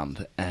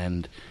around.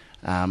 And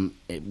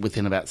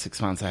within about 6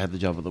 months, I had the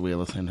job at the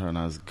Wheeler Centre, and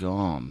I was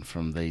gone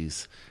from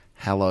these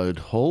hallowed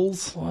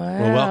halls. Wow.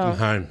 Well, welcome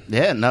home.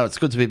 Yeah, no, it's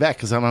good to be back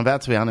because I'm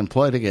about to be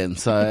unemployed again.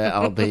 So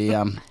I'll be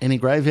any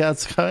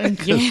graveyards going?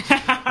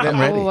 I'm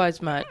ready. Always,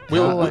 mate.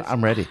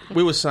 I'm ready.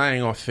 We were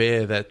saying off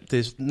air that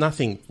there's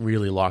nothing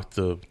really like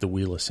the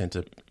Wheeler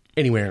Centre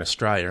anywhere in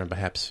Australia and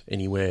perhaps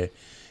anywhere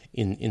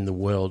in the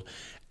world.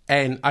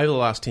 And over the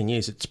last 10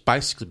 years, it's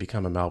basically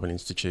become a Melbourne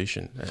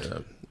institution.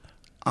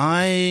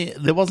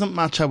 There wasn't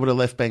much I would have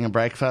left being a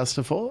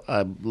breakfaster for.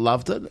 I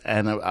loved it,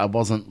 and I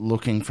wasn't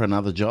looking for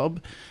another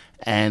job.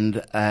 And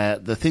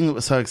the thing that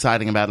was so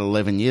exciting about it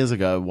 11 years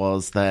ago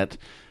was that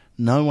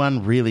no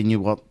one really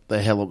knew what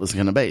the hell it was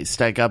going to be.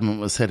 State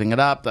government was setting it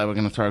up. They were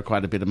going to throw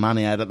quite a bit of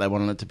money at it. They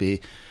wanted it to be...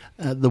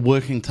 the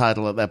working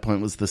title at that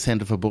point was the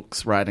Centre for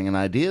Books, Writing and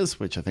Ideas,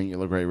 which I think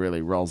you'll agree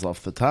really rolls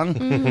off the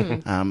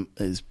tongue.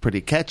 Is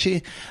pretty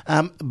catchy.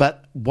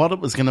 But what it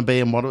was going to be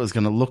and what it was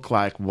going to look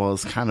like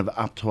was kind of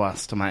up to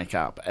us to make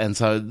up. And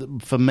so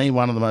for me,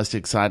 one of the most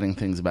exciting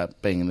things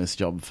about being in this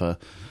job for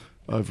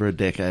over a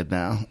decade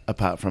now,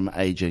 apart from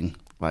aging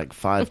like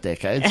 5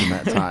 decades in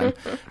that time,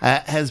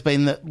 has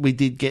been that we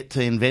did get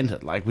to invent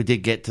it. Like, we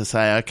did get to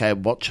say, okay,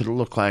 what should it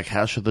look like?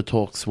 How should the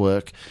talks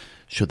work?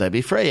 Should they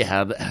be free?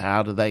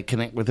 How do they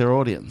connect with their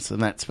audience?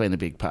 And that's been a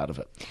big part of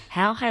it.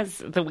 How has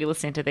the Wheeler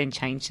Centre then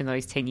changed in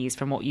those 10 years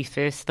from what you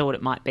first thought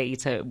it might be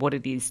to what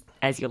it is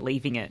as you're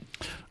leaving it?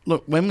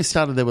 Look, when we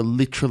started, there were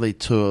literally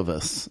 2 of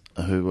us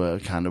who were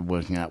kind of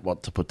working out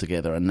what to put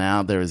together. And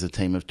now there is a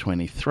team of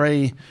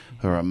 23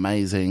 who are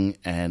amazing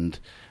and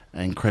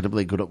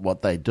incredibly good at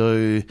what they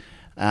do.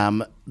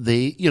 At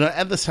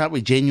the start,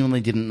 we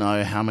genuinely didn't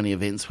know how many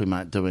events we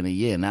might do in a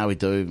year. Now we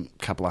do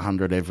a couple of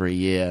hundred every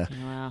year,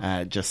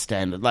 just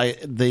standard.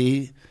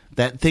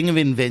 That thing of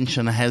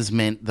invention has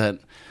meant that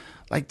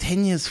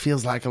 10 years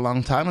feels like a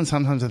long time, and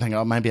sometimes I think,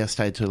 maybe I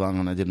stayed too long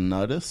and I didn't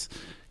notice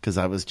because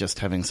I was just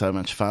having so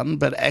much fun.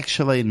 But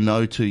actually,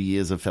 no 2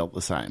 years have felt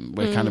the same.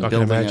 We're kind of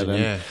building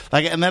it.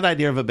 And that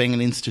idea of it being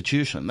an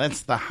institution,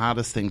 that's the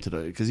hardest thing to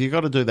do because you've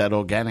got to do that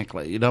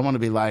organically. You don't want to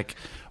be like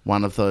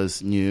one of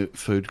those new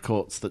food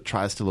courts that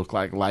tries to look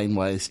like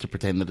laneways to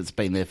pretend that it's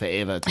been there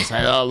forever, to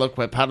say, oh, look,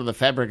 we're part of the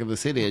fabric of the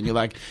city. And you're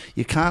like,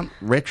 you can't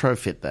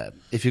retrofit that.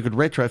 If you could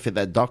retrofit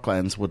that,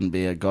 Docklands wouldn't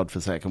be a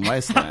godforsaken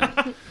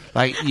wasteland.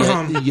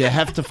 You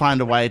have to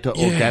find a way to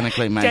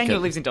organically make Daniel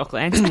it. lives in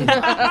Docklands.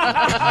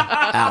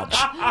 Ouch.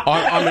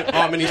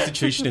 I'm an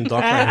institution in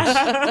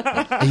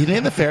Docklands. Are you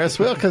near the Ferris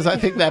wheel? Because I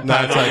think that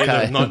part's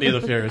okay. Not near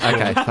the Ferris wheel.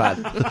 Okay,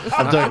 fine.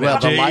 I'm doing well.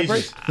 The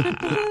library?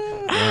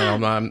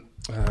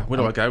 Where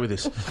do I go with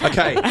this?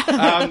 Okay.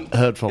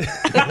 Hurtful.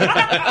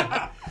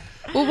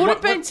 Well, what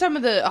have been some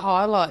of the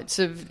highlights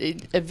of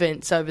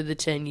events over the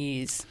 10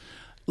 years?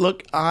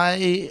 Look,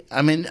 I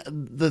mean,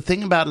 the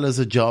thing about it as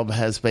a job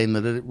has been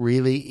that it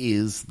really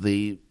is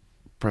the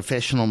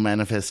professional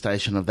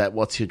manifestation of that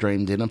what's your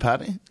dream dinner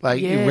party.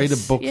 Like, you read a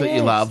book that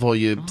you love, or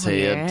you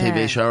see a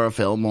TV show or a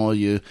film, or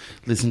you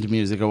listen to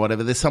music or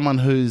whatever. There's someone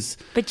who's...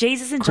 But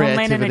Jesus and John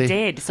Lennon are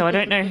dead, so I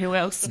don't know who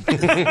else.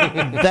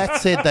 That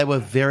said, they were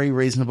very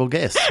reasonable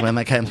guests when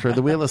they came through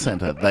the Wheeler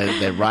Centre.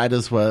 Their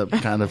writers were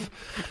kind of...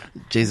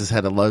 Jesus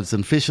had a loaves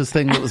and fishes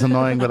thing that was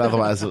annoying, but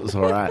otherwise it was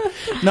all right.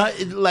 No,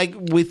 like,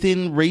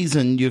 within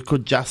reason, you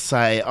could just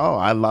say, oh,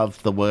 I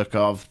love the work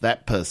of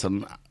that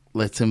person,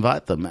 let's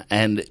invite them.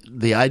 And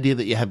the idea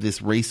that you have this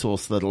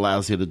resource that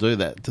allows you to do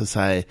that, to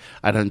say,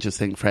 I don't just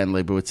think Fran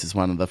Lebowitz is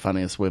one of the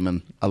funniest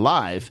women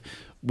alive,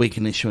 we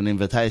can issue an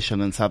invitation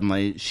and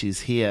suddenly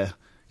she's here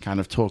kind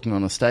of talking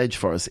on a stage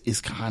for us,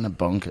 is kind of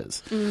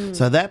bonkers.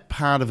 So that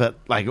part of it,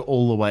 like,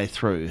 all the way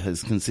through,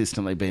 has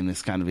consistently been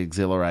this kind of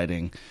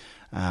exhilarating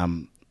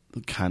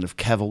kind of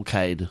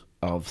cavalcade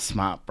of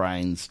smart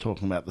brains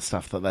talking about the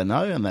stuff that they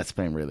know, and that's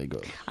been really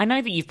good. I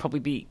know that you've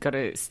probably got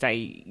to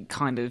stay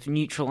kind of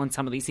neutral on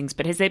some of these things,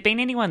 but has there been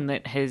anyone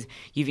that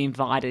you've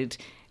invited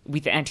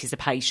with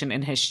anticipation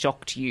and has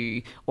shocked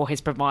you, or has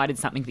provided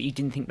something that you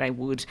didn't think they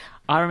would?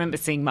 I remember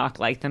seeing Mark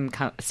Latham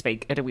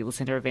speak at a Wheeler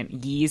Centre event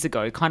years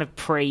ago, kind of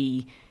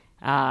pre...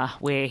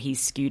 where he's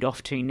skewed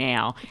off to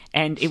now,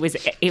 and it was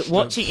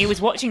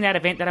watching that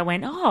event that I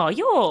went, oh,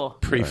 you're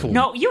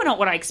not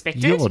what I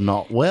expected. You're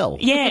not well.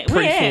 Yeah, Full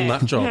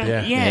nut job.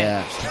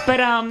 Yeah.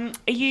 But are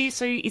you?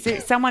 So is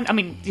it someone? I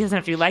mean, it doesn't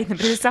have to be Latham,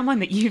 but is it someone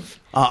that you've?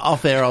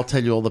 Off there, I'll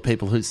tell you all the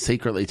people who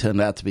secretly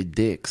turned out to be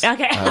dicks.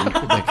 Okay,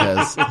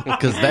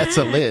 because that's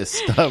a list.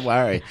 Don't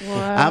worry.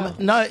 Wow.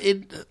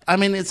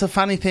 It's a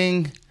funny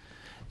thing.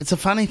 It's a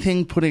funny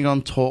thing putting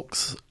on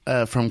talks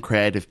from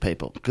creative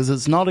people, because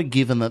it's not a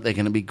given that they're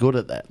going to be good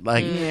at that.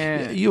 Like,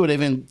 you would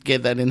even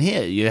get that in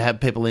here. You have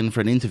people in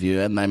for an interview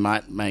and they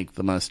might make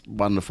the most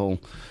wonderful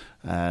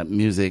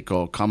music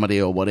or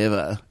comedy or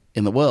whatever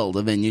in the world,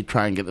 and then you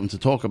try and get them to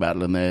talk about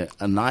it and they're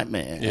a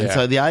nightmare. Yeah. And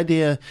so the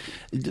idea,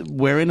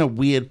 we're in a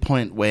weird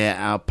point where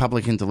our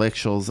public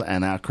intellectuals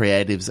and our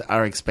creatives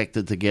are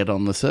expected to get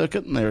on the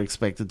circuit and they're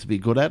expected to be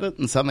good at it,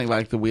 and something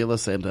like the Wheeler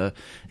Centre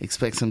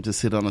expects them to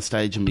sit on a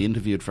stage and be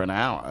interviewed for an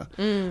hour.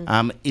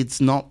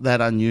 It's not that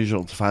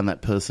unusual to find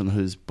that person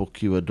whose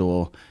book you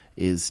adore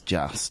is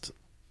just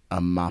a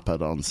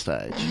muppet on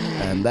stage.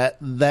 And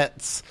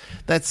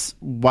that's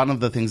one of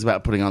the things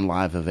about putting on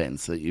live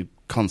events that you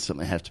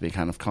constantly have to be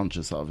kind of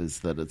conscious of, is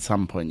that at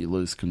some point you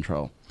lose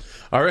control.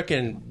 I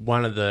reckon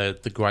one of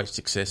the great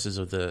successes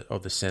of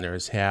the centre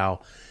is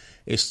how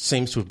it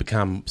seems to have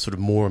become sort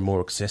of more and more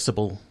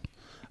accessible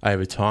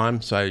over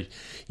time. So,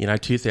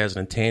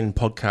 2010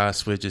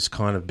 podcasts were just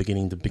kind of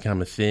beginning to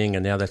become a thing,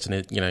 and now that's an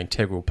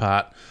integral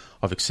part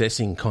of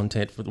accessing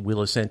content for the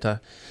Wheeler Centre.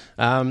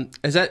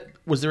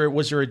 Was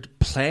there a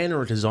plan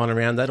or a design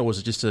around that, or was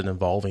it just an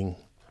evolving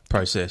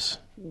process?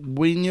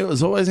 We knew it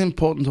was always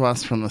important to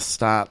us from the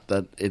start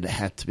that it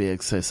had to be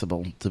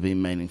accessible to be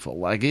meaningful.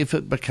 Like, if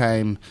it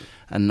became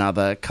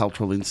another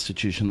cultural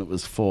institution that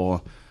was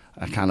for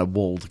a kind of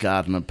walled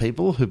garden of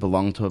people who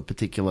belong to a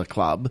particular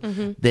club,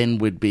 then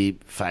we'd be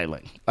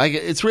failing. Like,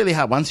 it's really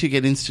hard. Once you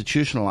get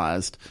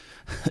institutionalised,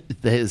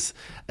 there's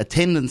a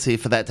tendency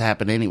for that to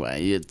happen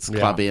anyway. It's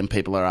clubby, and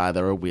people are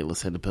either a Wheeler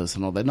Centre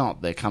person or they're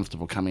not. They're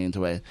comfortable coming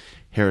into a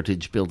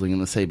heritage building in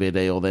the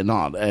CBD or they're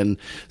not. And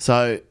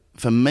so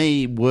for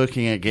me,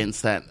 working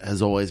against that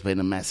has always been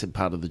a massive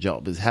part of the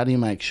job, is how do you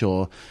make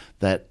sure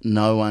that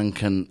no one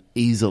can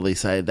easily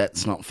say,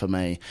 that's not for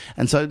me.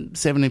 And so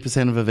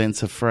 70% of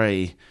events are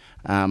free.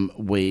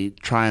 We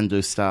try and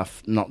do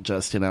stuff not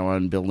just in our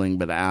own building,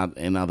 but out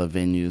in other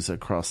venues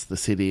across the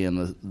city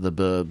and the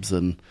burbs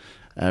and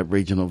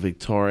regional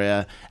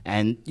Victoria.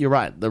 And you're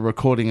right, the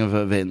recording of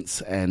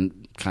events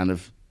and kind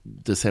of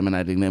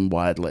disseminating them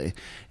widely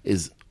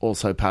is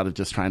also part of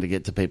just trying to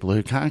get to people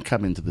who can't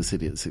come into the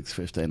city at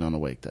 6:15 on a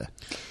weekday.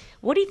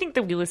 What do you think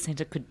the Wheeler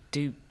Centre could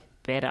do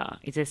better?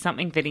 Is there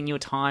something that in your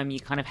time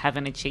you kind of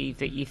haven't achieved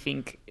that you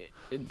think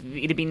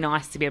it'd be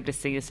nice to be able to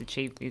see us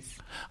achieve this?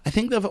 I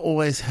think they've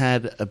always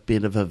had a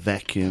bit of a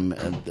vacuum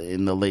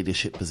in the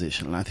leadership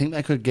position, and I think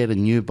they could get a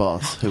new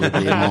boss who would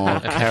be more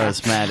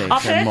charismatic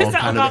and more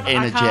kind of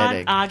energetic. I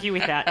can't argue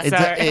with that.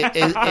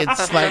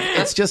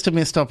 It's just a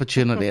missed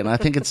opportunity, and I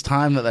think it's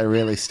time that they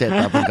really stepped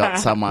up and got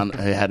someone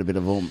who had a bit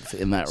of oomph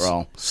in that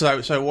role.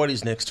 So what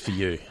is next for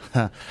you?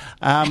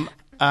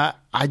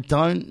 I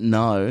don't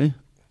know,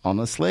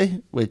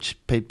 honestly, which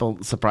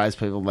surprise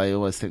people. They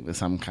always think there's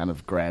some kind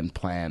of grand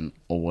plan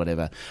or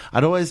whatever. I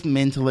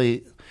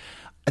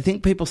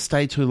think people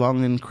stay too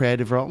long in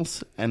creative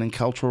roles and in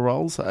cultural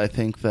roles. I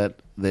think that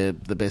they're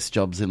the best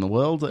jobs in the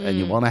world and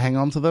you want to hang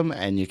on to them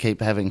and you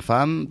keep having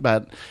fun.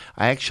 But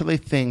I actually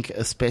think,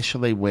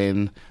 especially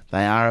when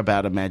they are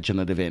about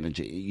imaginative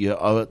energy, you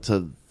owe it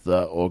to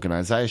the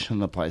organisation,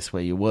 the place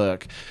where you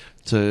work,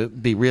 to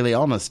be really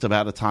honest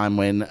about a time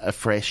when a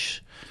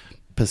fresh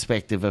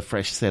perspective, a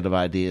fresh set of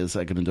ideas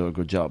are going to do a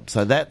good job.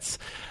 So that's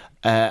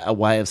a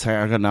way of saying,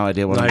 I've got no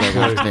idea what I'm doing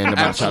after the end of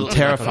March.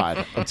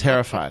 I'm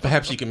terrified.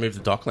 Perhaps you can move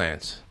the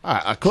Docklands.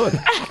 I could.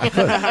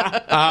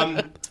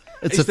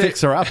 It's a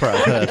fixer-upper,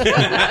 I've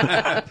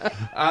heard.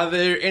 Are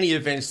there any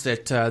events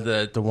that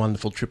the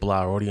wonderful Triple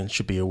R audience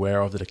should be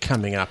aware of that are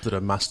coming up that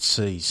are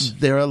must-sees?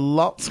 There are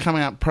lots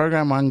coming up.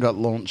 Program 1 got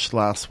launched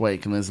last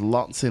week, and there's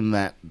lots in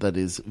that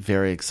is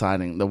very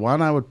exciting. The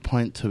one I would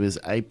point to is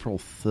April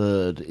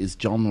 3rd is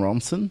John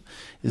Ronson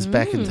is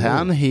back in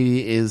town.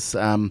 He is...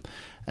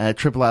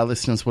 Triple R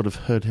listeners would have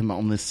heard him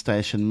on this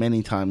station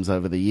many times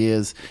over the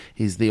years.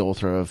 He's the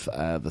author of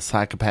The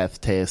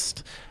Psychopath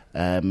Test,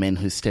 Men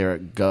Who Stare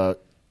at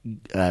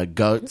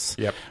Goats.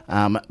 Yep.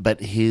 But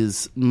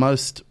his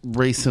most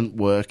recent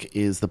work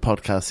is the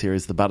podcast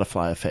series The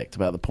Butterfly Effect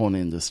about the porn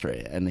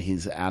industry, and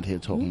he's out here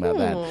talking about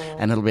that,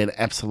 and it'll be an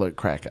absolute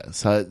cracker.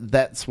 So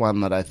that's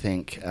one that I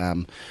think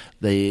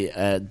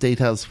the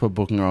details for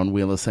booking are on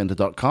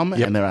wheelercentre.com,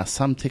 and there are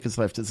some tickets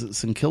left. It's at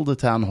St Kilda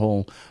Town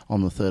Hall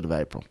on the 3rd of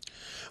April.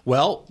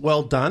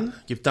 Well done.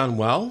 You've done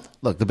well.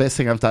 Look, the best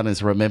thing I've done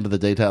is remember the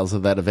details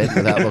of that event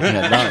without looking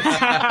at notes.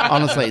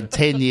 Honestly, in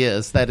 10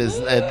 years, that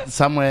is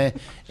somewhere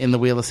in the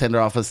Wheeler Centre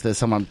office, there's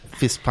someone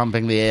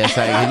fist-pumping the air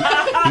saying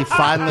he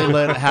finally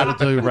learned how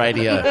to do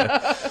radio.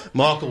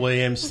 Michael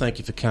Williams, thank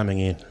you for coming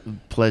in.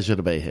 Pleasure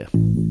to be here.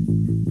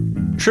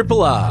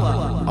 Triple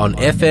R on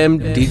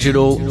FM,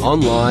 digital,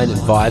 online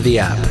and via the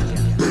app.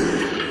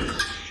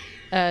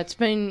 It's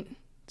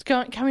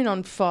coming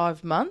on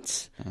 5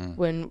 months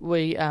when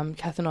we,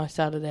 Kath and I,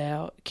 started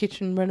our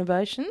kitchen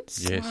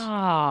renovations. Yes.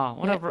 Oh,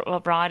 what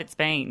a ride it's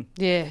been.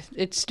 Yeah,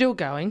 it's still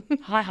going.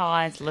 High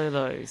highs, low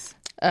lows.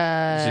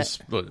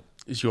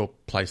 Is your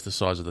place the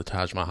size of the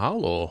Taj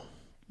Mahal, or...?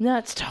 No,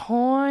 it's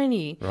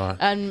tiny. Right.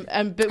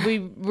 But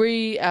we've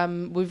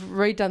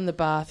redone the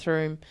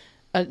bathroom.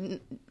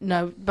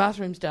 No,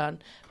 bathroom's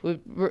done. We've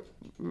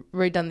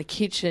redone the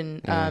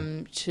kitchen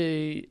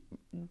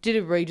did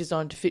a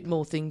redesign to fit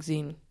more things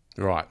in.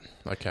 Right,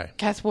 okay.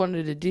 Kath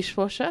wanted a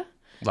dishwasher.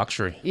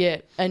 Luxury. Yeah,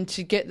 and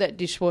to get that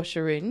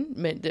dishwasher in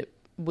meant that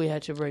we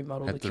had to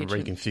remodel the kitchen.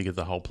 Had to reconfigure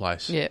the whole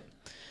place. Yeah.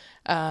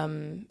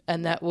 And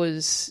that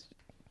was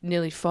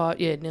nearly 5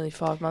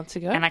 months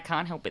ago. And I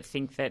can't help but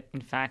think that,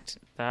 in fact,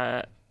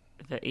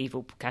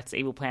 Kath's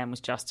evil plan was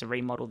just to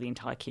remodel the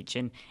entire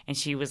kitchen, and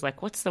she was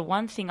like, what's the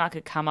one thing I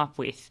could come up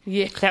with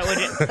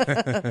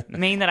that would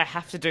mean that I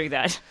have to do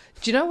that?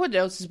 Do you know what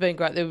else has been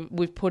great?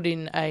 We've put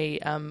in a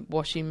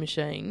washing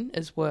machine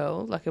as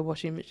well, but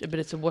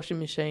it's a washing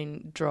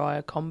machine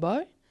dryer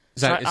combo.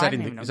 Is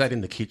that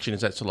in the kitchen?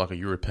 Is that sort of like a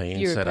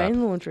European setup?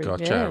 Laundry.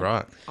 Gotcha, yeah.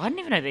 Right. I didn't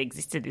even know there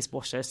existed this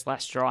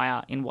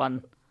washer/dryer in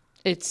one.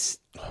 It's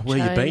where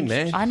you been,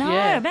 man? I know,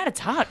 I'm out of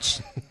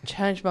touch.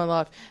 Changed my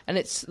life, and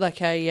it's like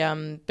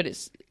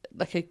it's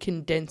like a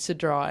condenser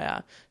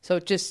dryer, so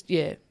it just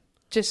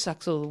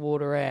sucks all the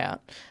water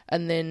out,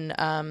 and then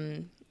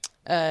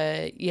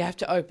you have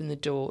to open the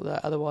door,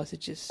 otherwise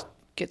it just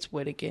gets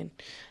wet again.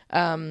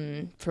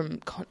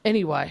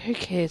 Anyway, who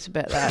cares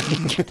about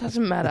that? It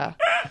doesn't matter.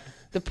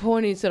 The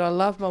point is that I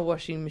love my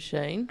washing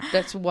machine.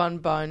 That's one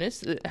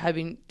bonus,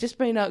 having just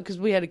been out, because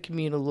we had a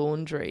communal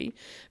laundry,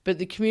 but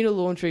the communal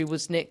laundry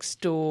was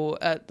next door,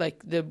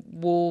 the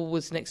wall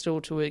was next door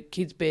to a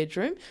kid's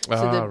bedroom.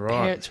 So the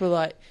parents were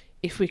like,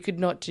 if we could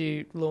not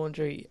do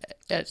laundry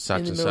in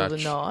the middle of the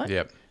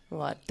night, we're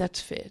like,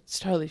 that's fair. It's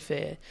totally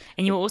fair.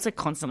 And you were also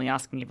constantly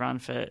asking everyone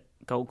for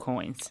gold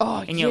coins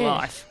in your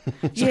life.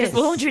 Yes.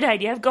 Laundry day,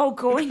 do you have gold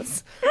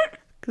coins?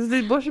 Because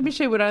the washing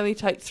machine would only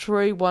take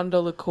 3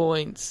 $1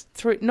 coins.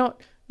 3, not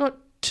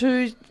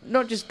 2,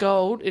 not just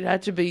gold. It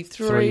had to be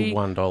 3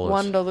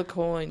 $1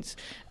 coins.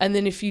 And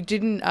then if you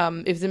didn't,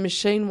 if the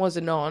machine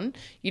wasn't on,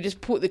 you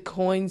just put the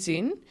coins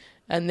in,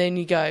 and then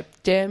you go,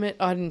 damn it,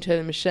 I didn't turn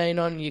the machine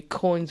on. Your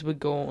coins were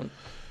gone.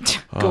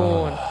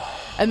 Gone.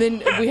 And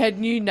then we had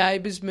new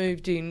neighbours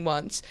moved in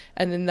once,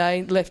 and then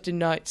they left a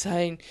note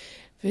saying,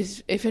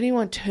 if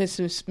anyone turns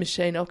this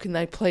machine off, can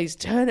they please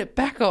turn it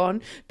back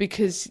on,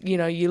 because,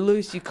 you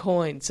lose your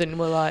coins. And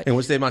we're like... And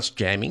was there much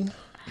jamming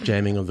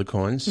of the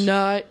coins?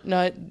 No.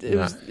 It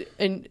was,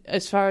 and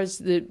as far as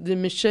the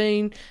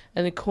machine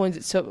and the coins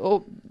itself,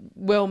 all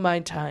well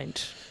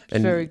maintained.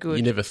 And very good.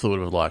 You never thought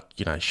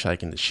of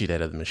shaking the shit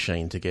out of the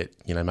machine to get,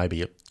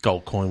 maybe a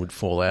gold coin would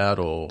fall out,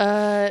 or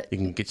you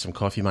can get some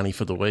coffee money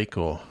for the week,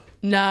 or...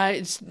 No,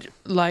 it's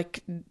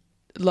like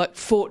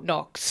Fort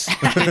Knox.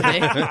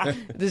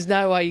 There's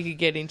no way you could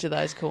get into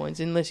those coins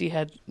unless you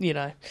had, you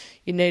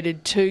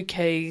needed 2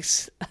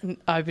 keys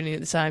opening at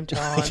the same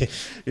time.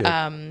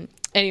 Yeah.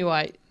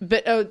 Anyway,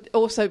 but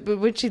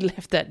when she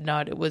left that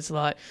note, it was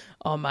like,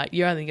 oh, mate,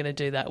 you're only going to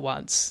do that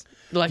once.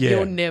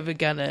 You're never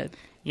going to...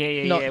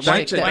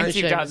 Once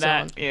you've done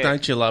that,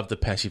 Don't you love the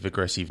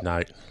passive-aggressive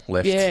note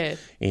left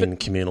in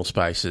communal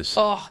spaces?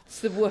 Oh,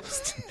 it's the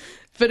worst.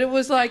 But it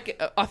was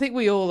like, I think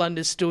we all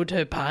understood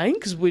her pain,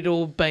 because we'd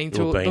all been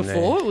through it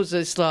before. There. It was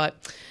just like,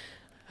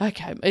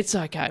 okay, it's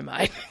okay,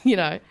 mate.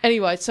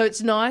 Anyway, so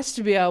it's nice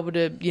to be able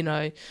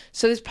to,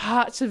 so there's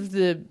parts of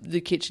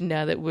the kitchen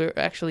now that we're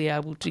actually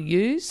able to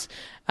use.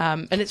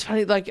 And it's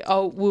funny,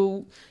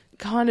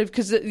 kind of,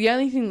 because the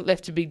only thing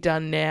left to be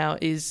done now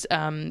is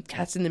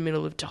Kath's in the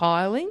middle of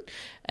tiling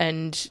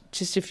and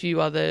just a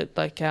few other,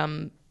 like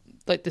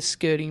the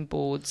skirting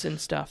boards and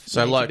stuff.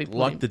 So need to be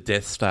like put the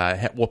Death Star,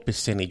 what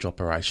percentage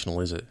operational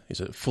is it? Is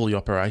it fully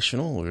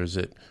operational or is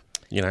it,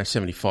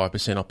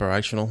 75%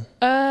 operational?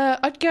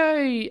 I'd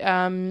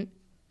go...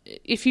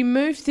 if you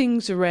move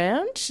things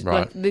around,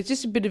 Right. like there's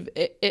just a bit of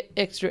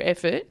extra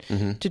effort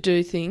to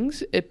do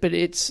things, but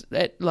it's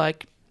at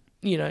 100%.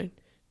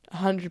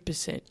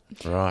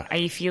 Right. Are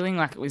you feeling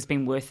like it was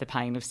been worth the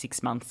pain of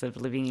 6 months of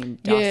living in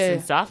dust Yeah.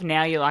 and stuff?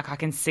 Now you're like, I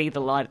can see the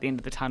light at the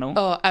end of the tunnel.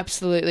 Oh,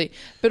 absolutely.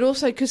 But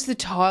also because the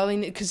tiling,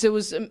 because there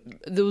was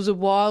a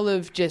while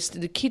of just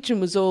the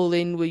kitchen was all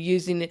in. We're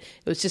using it.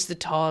 It was just the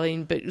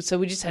tiling, but so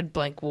we just had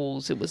blank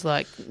walls. It was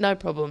like no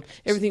problem.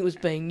 Everything was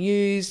being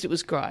used. It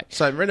was great.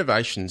 So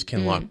renovations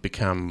can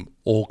become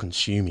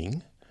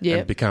all-consuming. Yep.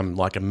 And become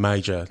like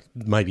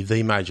maybe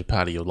the major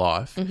part of your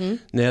life. Mm-hmm.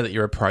 Now that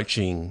you're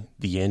approaching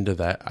the end of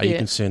that, are you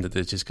concerned that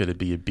there's just going to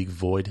be a big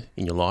void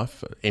in your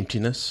life,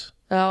 emptiness?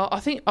 I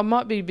think I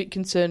might be a bit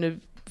concerned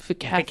for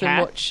Kath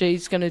and what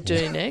she's going to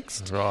do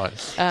next. Right.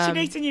 She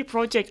needs a new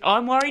project.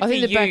 I'm worried I for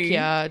think you. the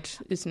backyard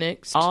is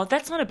next. Oh,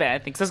 that's not a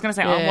bad thing. So I was going to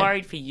say, I'm Yeah.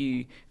 worried for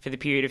you for the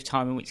period of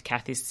time in which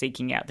Kath is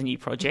seeking out the new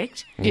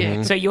project.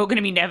 Yeah. So you're going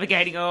to be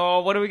navigating,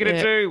 what are we going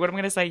to do? What am I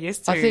going to say yes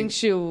to?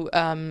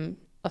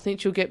 I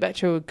think she'll get back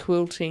to her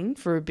quilting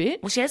for a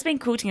bit. Well, she has been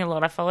quilting a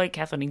lot. I follow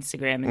Kath on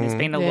Instagram, and there's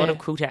been a lot of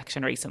quilt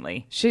action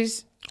recently.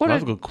 She's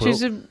Love a good quilt.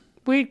 She's a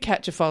weird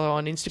cat to follow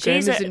on Instagram,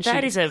 isn't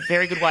That is a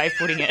very good way of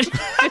putting it.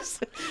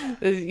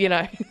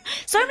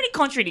 So many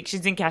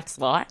contradictions in Kath's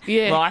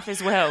life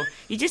as well.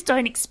 You just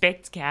don't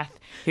expect Kath,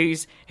 who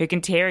can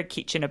tear a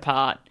kitchen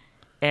apart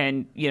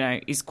and,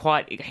 is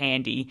quite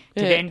handy,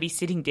 to then be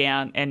sitting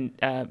down and,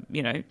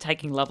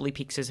 taking lovely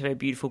pictures of her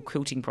beautiful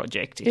quilting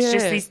project. It's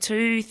just these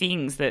two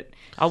things that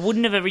I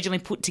wouldn't have originally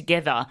put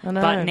together,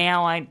 but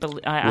now I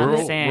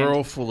understand. We're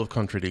all full of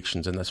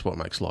contradictions, and that's what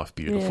makes life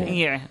beautiful.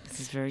 Yeah, this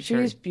is very She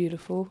true. is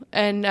beautiful.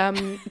 And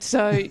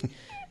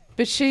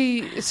but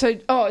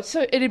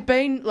it had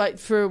been like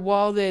for a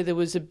while there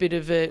was a bit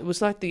of it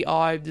was like the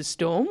eye of the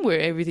storm where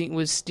everything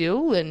was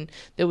still and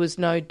there was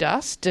no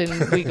dust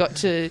and we got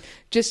to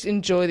just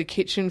enjoy the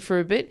kitchen for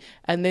a bit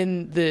and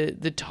then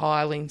the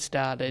tiling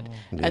started.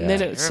 And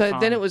then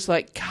it was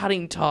like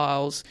cutting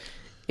tiles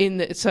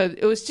so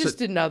it was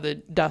just another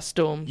dust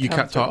storm. You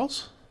cut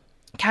tiles?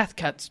 Kath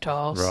cuts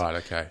tiles. Right,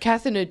 okay.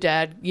 Kath and her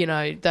dad,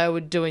 they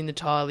were doing the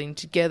tiling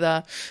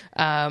together.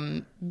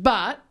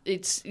 But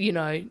it's,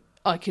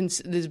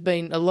 there's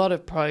been a lot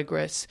of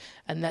progress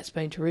and that's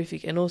been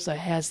terrific. And also,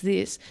 how's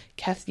this?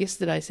 Kath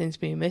yesterday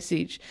sends me a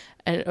message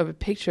of a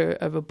picture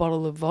of a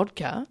bottle of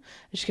vodka.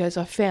 And she goes,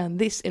 I found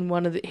this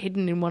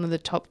hidden in one of the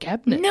top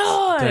cabinets.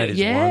 No! That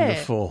is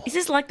wonderful. Is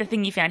this like the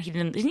thing you found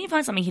hidden? Didn't you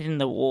find something hidden in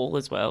the wall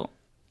as well?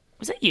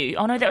 Was that you?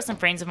 Oh, no, that was some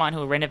friends of mine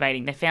who were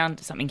renovating. They found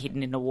something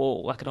hidden in a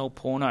wall, like an old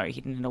porno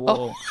hidden in a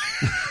wall.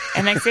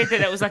 And they said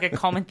that was like a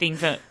common thing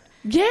for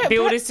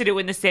builders to do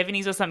in the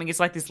 70s or something. It's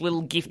like this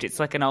little gift. It's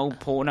like an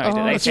old porno that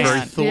they That's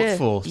found. very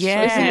thoughtful.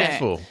 Yeah. So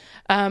thoughtful.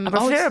 I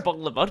prefer a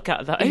bottle of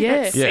vodka, though.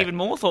 Yeah. That's even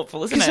more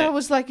thoughtful, isn't it? Because I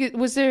was like,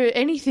 was there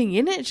anything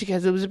in it? She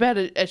goes, there was about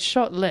a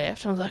shot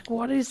left. I was like,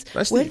 where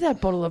did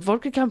that bottle of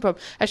vodka come from?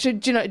 Actually,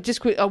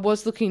 just quick, I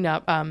was looking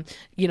up,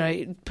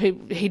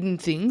 hidden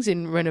things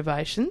in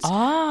renovations.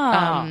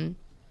 And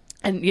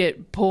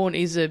porn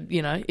is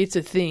it's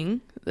a thing.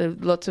 There are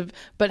lots of,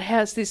 but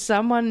how's this?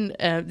 Someone,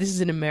 this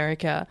is in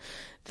America.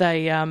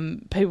 They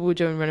people were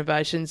doing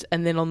renovations,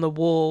 and then on the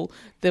wall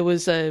there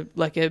was a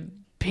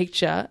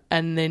picture,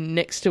 and then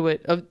next to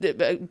it a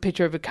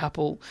picture of a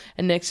couple,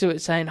 and next to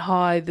it saying,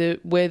 "Hi,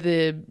 we're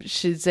the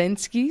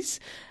Shinsukis."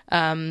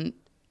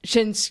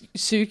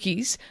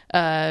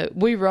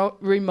 We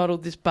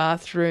remodeled this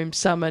bathroom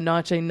summer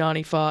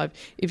 1995.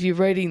 If you're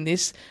reading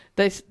this,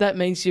 that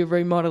means you're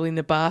remodeling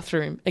the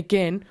bathroom.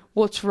 Again,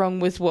 what's wrong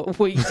with what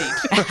we did?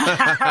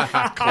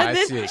 And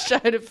then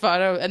showed a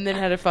photo and then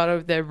had a photo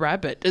of their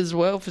rabbit as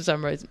well for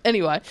some reason.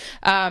 Anyway.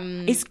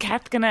 Is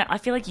Kath I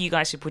feel like you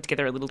guys should put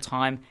together a little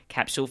time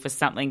capsule for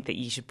something that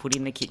you should put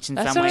in the kitchen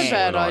somewhere. That's not a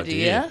bad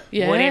idea.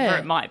 Yeah. Whatever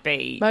it might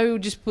be. Maybe we'll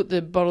just put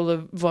the bottle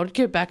of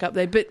vodka back up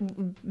there. But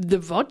the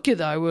vodka,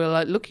 though, we're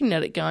like looking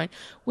at it going,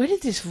 where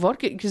did this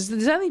vodka... Because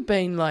there's only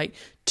been like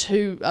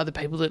 2 other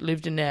people that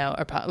lived in our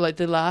apartment. Like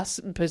the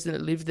last person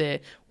that lived there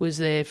was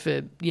there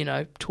for,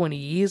 20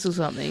 years or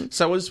something.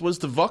 So was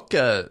the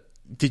vodka...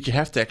 Did you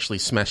have to actually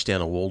smash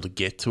down a wall to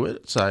get to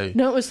it? So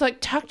no, it was like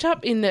tucked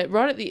up in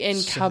right at the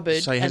end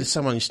cupboard. So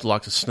someone used to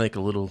like to sneak a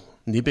little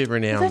nib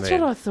every now and then.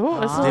 That's what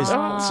I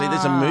thought. See,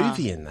 there's a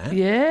movie in that.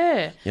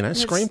 Yeah.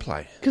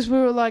 Screenplay. Because we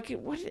were like,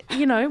 what,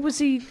 was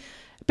he...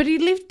 But he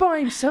lived by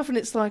himself, and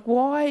it's like,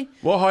 why?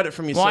 Why hide it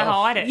from yourself? Why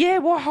hide it? Yeah,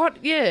 why hide?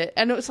 Yeah,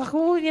 and it was like,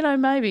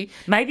 maybe.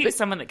 Maybe it was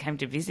someone that came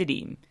to visit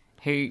him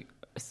who...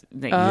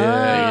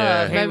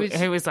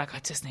 Who was like, I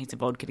just need some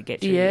vodka to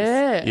get through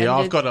this. Yeah,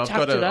 I've got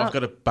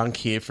a bunk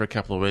here for a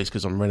couple of weeks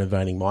because I'm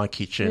renovating my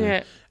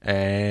kitchen,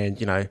 and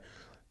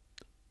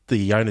the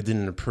the owner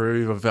didn't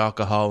approve of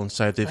alcohol, and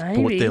so they've bought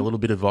Maybe. their little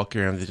bit of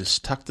vodka and they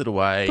just tucked it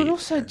away. But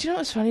also, do you know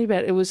what's funny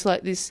about it? It was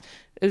like this.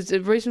 It was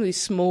a reasonably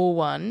small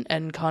one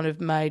and kind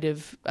of made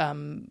of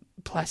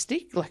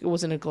plastic, like it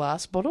wasn't a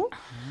glass bottle.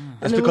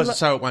 That's because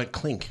so it won't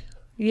clink.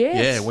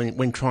 Yes. Yeah,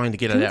 when trying to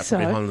get it out from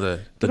behind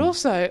the... But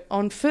also,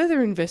 on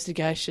further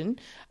investigation,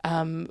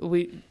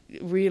 we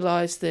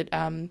realised that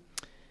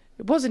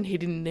it wasn't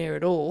hidden in there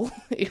at all.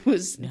 It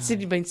was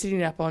been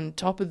sitting up on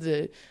top of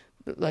on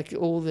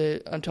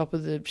top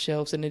of the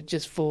shelves, and it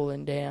just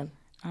fallen down.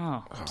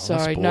 Oh,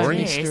 sorry, that's no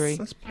boring. mystery.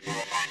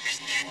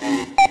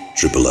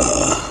 Triple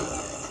R.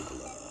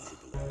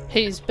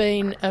 He's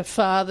been a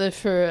father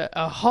for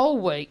a whole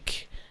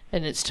week,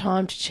 and it's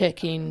time to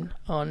check in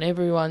on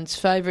everyone's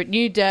favourite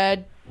new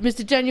dad,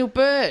 Mr. Daniel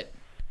Burt.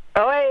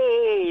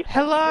 Hey!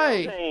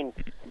 Hello.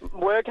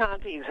 Work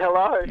aunties,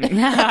 hello.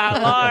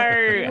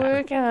 Hello.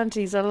 Work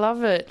aunties, I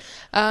love it.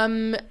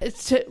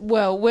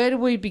 Well, where do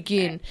we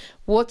begin?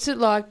 What's it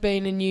like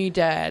being a new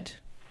dad?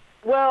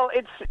 Well,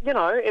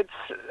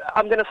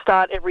 I'm going to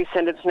start every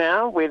sentence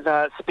now with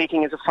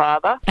speaking as a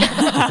father.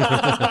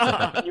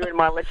 You're in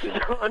my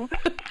lexicon.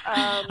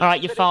 All right,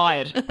 you're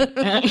fired. But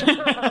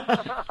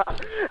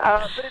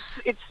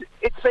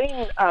it's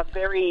been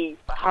very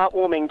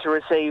heartwarming to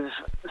receive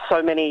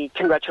so many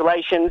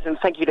congratulations, and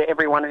thank you to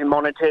everyone who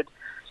monitored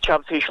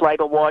Chubfish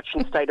Labour Watch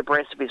and stayed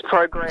abreast of his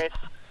progress.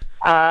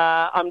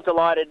 I'm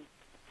delighted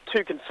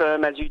to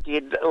confirm, as you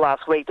did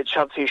last week, that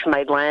Chubfish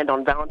made land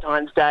on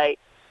Valentine's Day.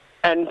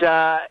 And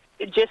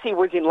Jessie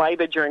was in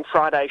labour during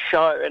Friday's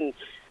show, and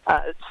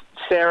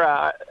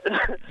Sarah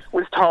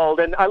was told,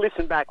 and I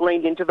listened back,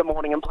 leaned into the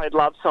morning and played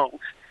love songs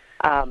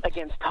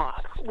against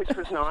type, which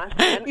was nice.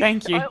 And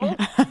Thank you.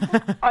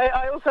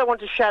 I also want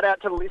to shout out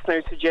to the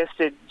listener who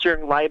suggested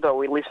during labour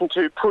we listen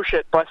to Push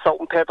It by Salt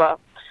and Pepper,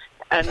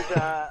 and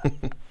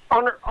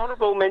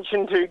honourable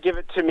mention to Give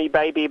It To Me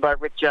Baby by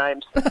Rick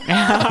James. Personally,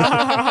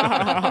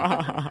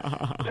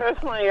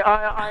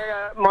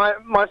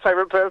 my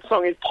favourite birth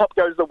song is Pop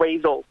Goes the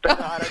Weasel, but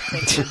I don't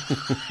think it's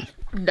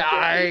me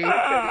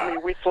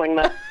whistling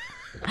that.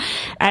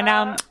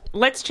 And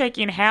let's check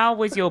in. How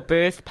was your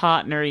birth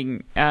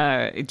partnering?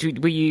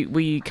 Were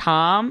you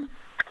calm?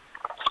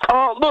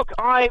 Oh, look,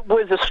 I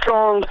was a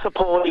strong,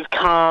 supportive,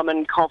 calm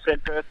and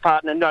confident birth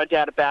partner, no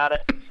doubt about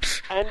it.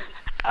 And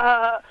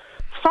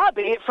far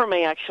be it from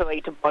me, actually,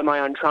 to blow my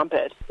own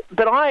trumpet.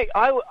 But I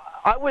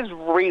was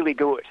really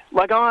good.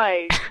 Like,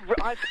 I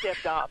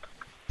stepped up.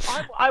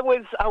 I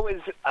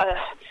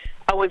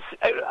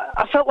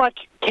felt like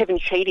Kevin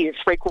Sheedy at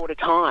three-quarter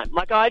time.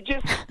 Like, I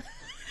just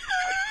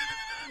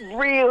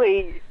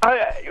really...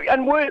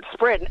 and word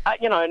spread.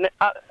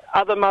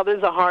 Other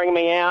mothers are hiring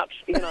me out.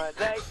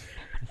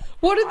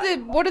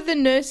 What did the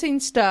nursing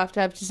staff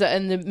have to say,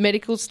 and the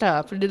medical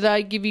staff? Did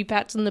they give you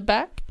pats on the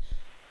back?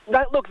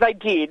 Look, they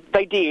did.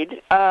 They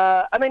did.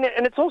 I mean,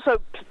 and it's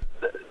also...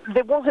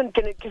 There wasn't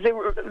going to... Because there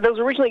was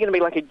originally going to be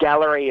like a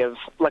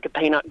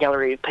peanut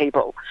gallery of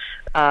people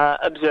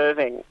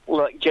observing,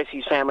 like,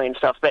 Jessie's family and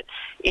stuff. But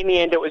in the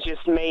end, it was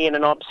just me and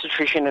an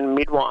obstetrician and a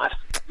midwife.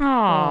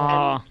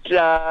 Aww.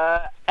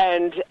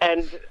 And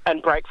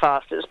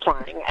breakfasters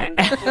playing. And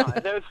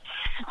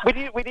we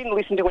didn't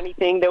listen to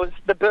anything. There was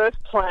the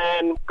birth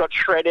plan got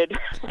shredded.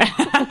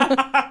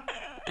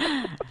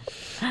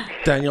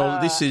 Daniel,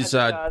 this is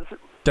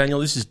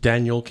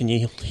Daniel. Can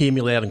you hear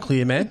me loud and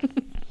clear, man?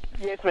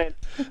 Yes, man.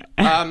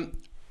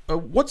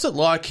 What's it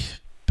like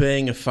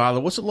being a father?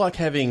 What's it like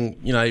having,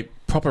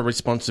 proper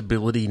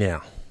responsibility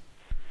now?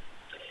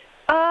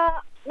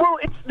 Well,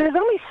 there's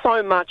only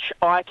so much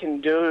I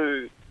can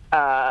do,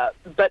 but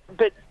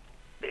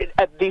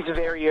at this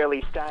very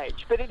early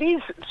stage. But it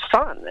is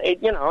fun.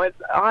 And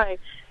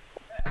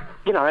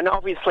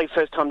obviously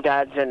first-time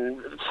dads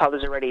and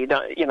fathers already,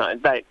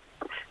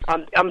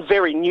 I'm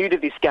very new to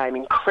this game,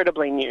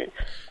 incredibly new.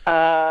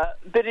 But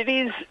it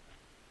is,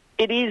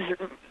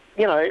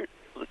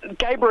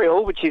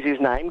 Gabriel, which is his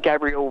name,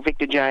 Gabriel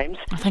Victor James.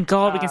 Oh, thank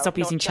God we can stop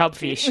using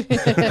Chubfish.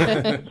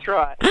 That's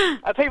right.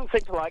 People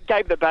seem to like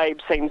Gabe the Babe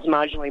seems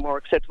marginally more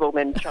acceptable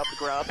than Chub the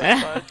Grass,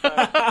 I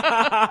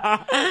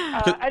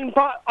suppose.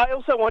 But I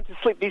also want to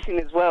slip this in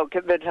as well,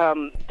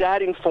 that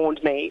Dad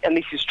informed me, and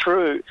this is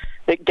true,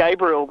 that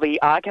Gabriel,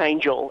 the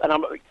Archangel, and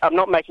I'm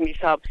not making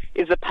this up,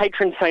 is the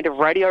patron saint of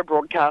radio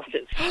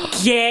broadcasters.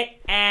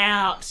 Get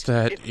out!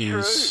 That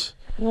is...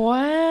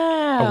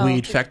 Wow. A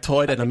weird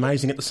factoid and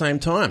amazing at the same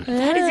time.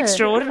 That is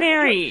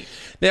extraordinary.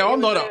 Now, I'm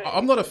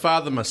not a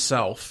father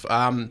myself,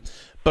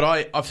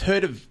 but I've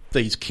heard of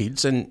these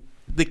kids, and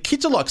the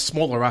kids are like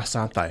smaller us,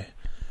 aren't they?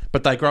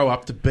 But they grow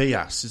up to be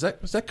us. Is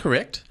that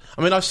correct?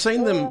 I mean, I've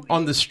seen them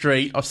on the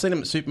street. I've seen them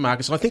at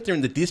supermarkets. And I think they're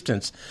in the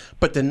distance,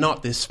 but they're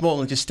not. They're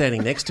small and just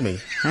standing next to me.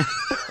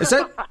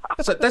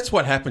 That's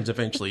what happens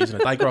eventually,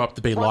 isn't it? They grow up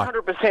to be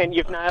 100%.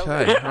 You've nailed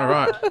it. Okay, all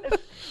right.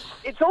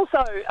 It's also,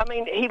 I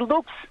mean, he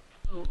looks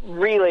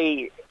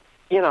really,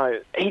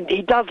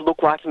 he does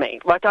look like me.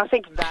 Like, I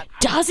think that...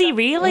 Does he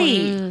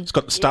really? He's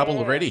got the stubble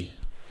already.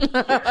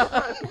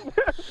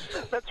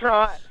 That's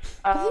right.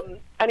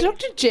 And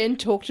Dr. Jen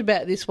talked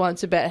about this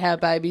once, about how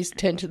babies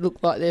tend to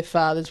look like their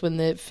fathers when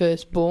they're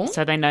first born.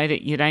 So they know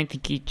that you don't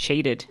think you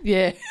cheated.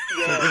 Yeah.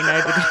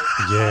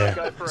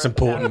 Yeah, it's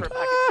important. For a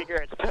pack of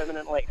cigarettes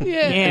permanently.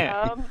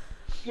 Yeah.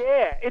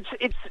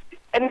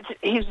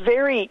 He's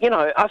very,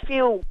 I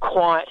feel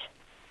quite,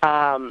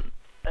 I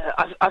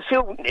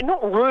feel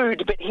not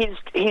rude, but he's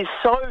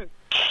so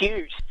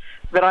cute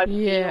that I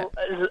feel,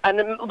 and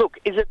look,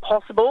 is it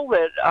possible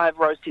that I have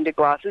rose-tinted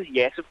glasses?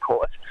 Yes, of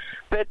course.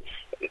 But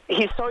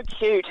he's so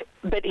cute,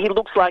 but he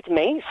looks like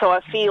me, so I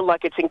feel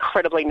like it's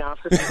incredibly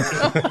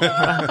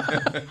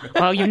narcissistic.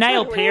 Well, you've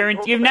nailed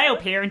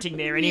parenting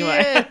there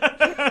anyway. Yeah.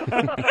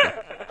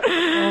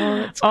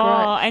 That's great.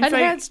 And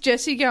how's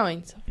Jessie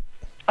going?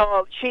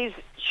 Oh, she's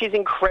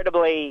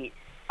incredibly.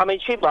 I mean,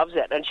 she loves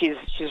it, and she's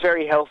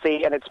very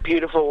healthy, and it's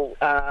beautiful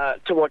to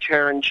watch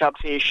her and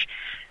Chubfish.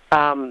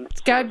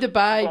 It's Gabe the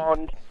babe.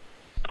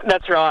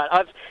 That's right.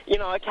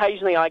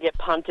 Occasionally I get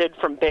punted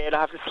from bed. I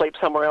have to sleep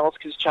somewhere else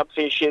because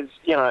Chubfish is,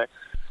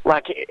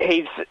 like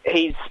he's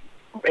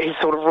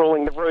sort of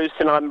ruling the roost,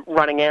 and I'm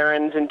running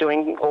errands and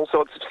doing all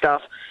sorts of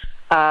stuff.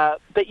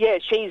 But yeah,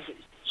 she's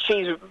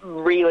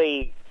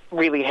really,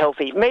 really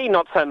healthy. Me,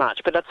 not so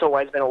much, but that's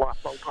always been a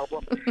lifelong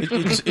problem.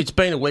 It's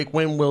been a week.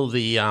 When will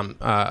the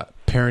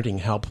parenting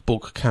help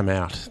book come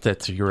out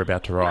that you're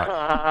about to write?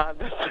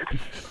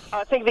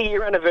 I think the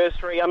year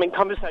anniversary. I'm in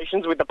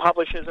conversations with the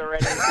publishers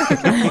already. There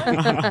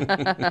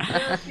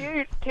are a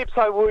few tips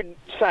I would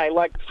say,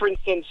 like, for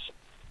instance,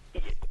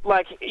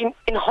 like in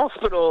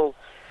hospital,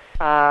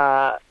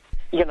 because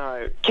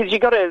you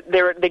got to.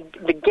 There are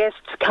the guests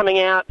coming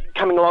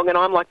along, and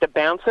I'm like the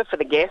bouncer for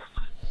the guests.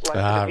 Like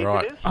for the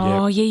right. visitors.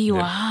 Oh, yeah, you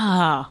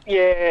are.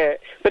 Yeah,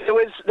 but there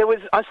was.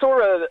 I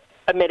saw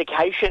a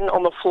medication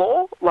on the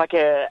floor,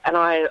 and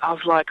I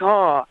was like, is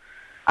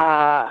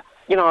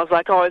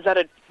that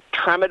a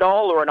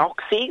tramadol or an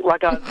oxy?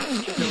 Like it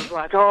was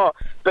like,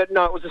 but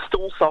no, it was a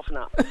stool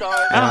softener. So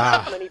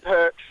many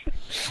perks.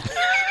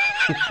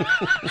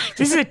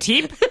 This is a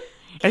tip.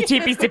 A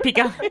tip is to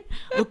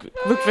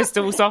look for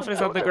stool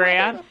softeners on the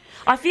ground.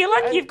 I feel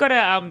like you've got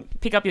to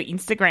pick up your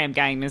Instagram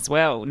game as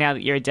well now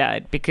that you're a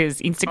dad, because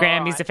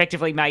Instagram is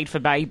effectively made for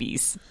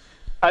babies.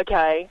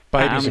 Okay.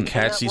 Babies and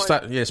cats.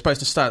 You're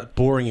supposed to start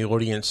boring your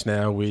audience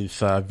now with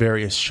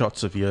various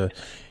shots of your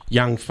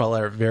young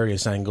fella at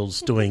various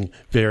angles doing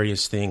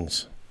various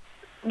things.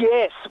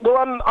 Yes. Well,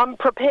 I'm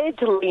prepared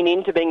to lean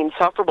into being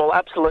insufferable.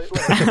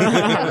 Absolutely.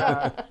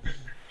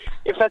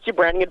 If that's your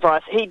branding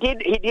advice, he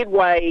did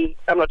weigh.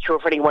 I'm not sure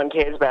if anyone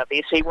cares about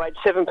this. He weighed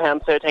 7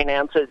 pounds 13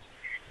 ounces,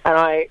 and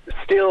I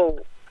still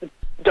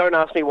don't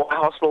ask me why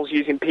hospitals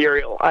use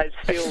imperial. I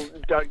still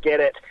don't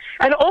get it.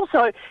 And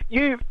also,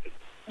 you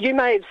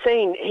may have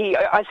seen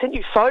I sent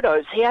you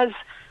photos. He has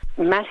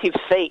massive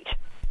feet.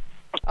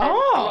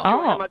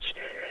 How much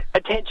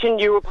attention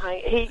you were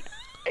paying?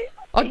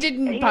 I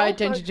didn't pay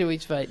attention to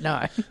his feet.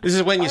 No. This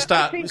is when you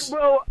start.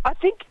 I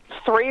think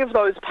 3 of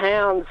those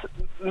pounds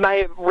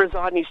may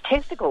reside in his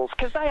testicles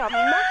because they are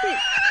massive.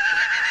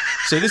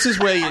 See, this is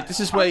where you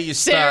start.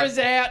 Sarah's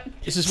out.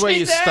 This is where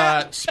you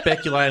start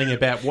speculating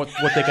about what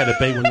they're going to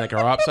be when they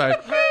grow up. So,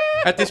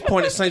 at this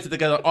point, it seems that they're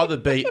going to either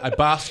be a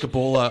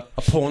basketballer,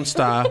 a porn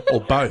star, or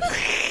both.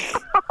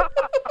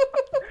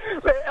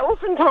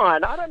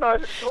 Elephantine. I don't know.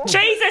 If it's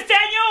Jesus,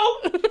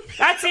 Daniel!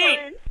 That's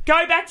it.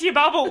 Go back to your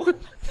bubble.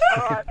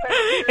 All right,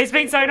 it's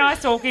been so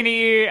nice talking to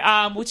you.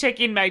 We'll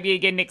check in maybe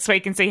again next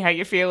week and see how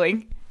you're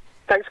feeling.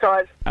 Thanks,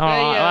 guys. Oh,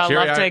 I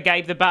love to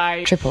Gabe the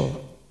Bay.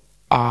 Triple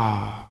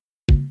R.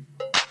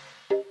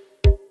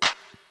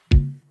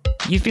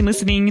 You've been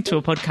listening to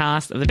a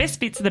podcast of the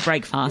best bits of the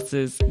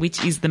Breakfasters,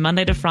 which is the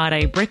Monday to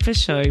Friday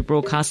breakfast show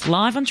broadcast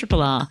live on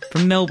Triple R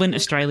from Melbourne,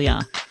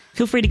 Australia.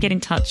 Feel free to get in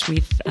touch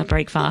with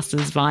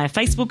Breakfasters via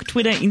Facebook,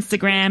 Twitter,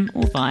 Instagram,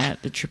 or via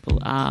the Triple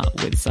R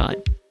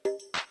website.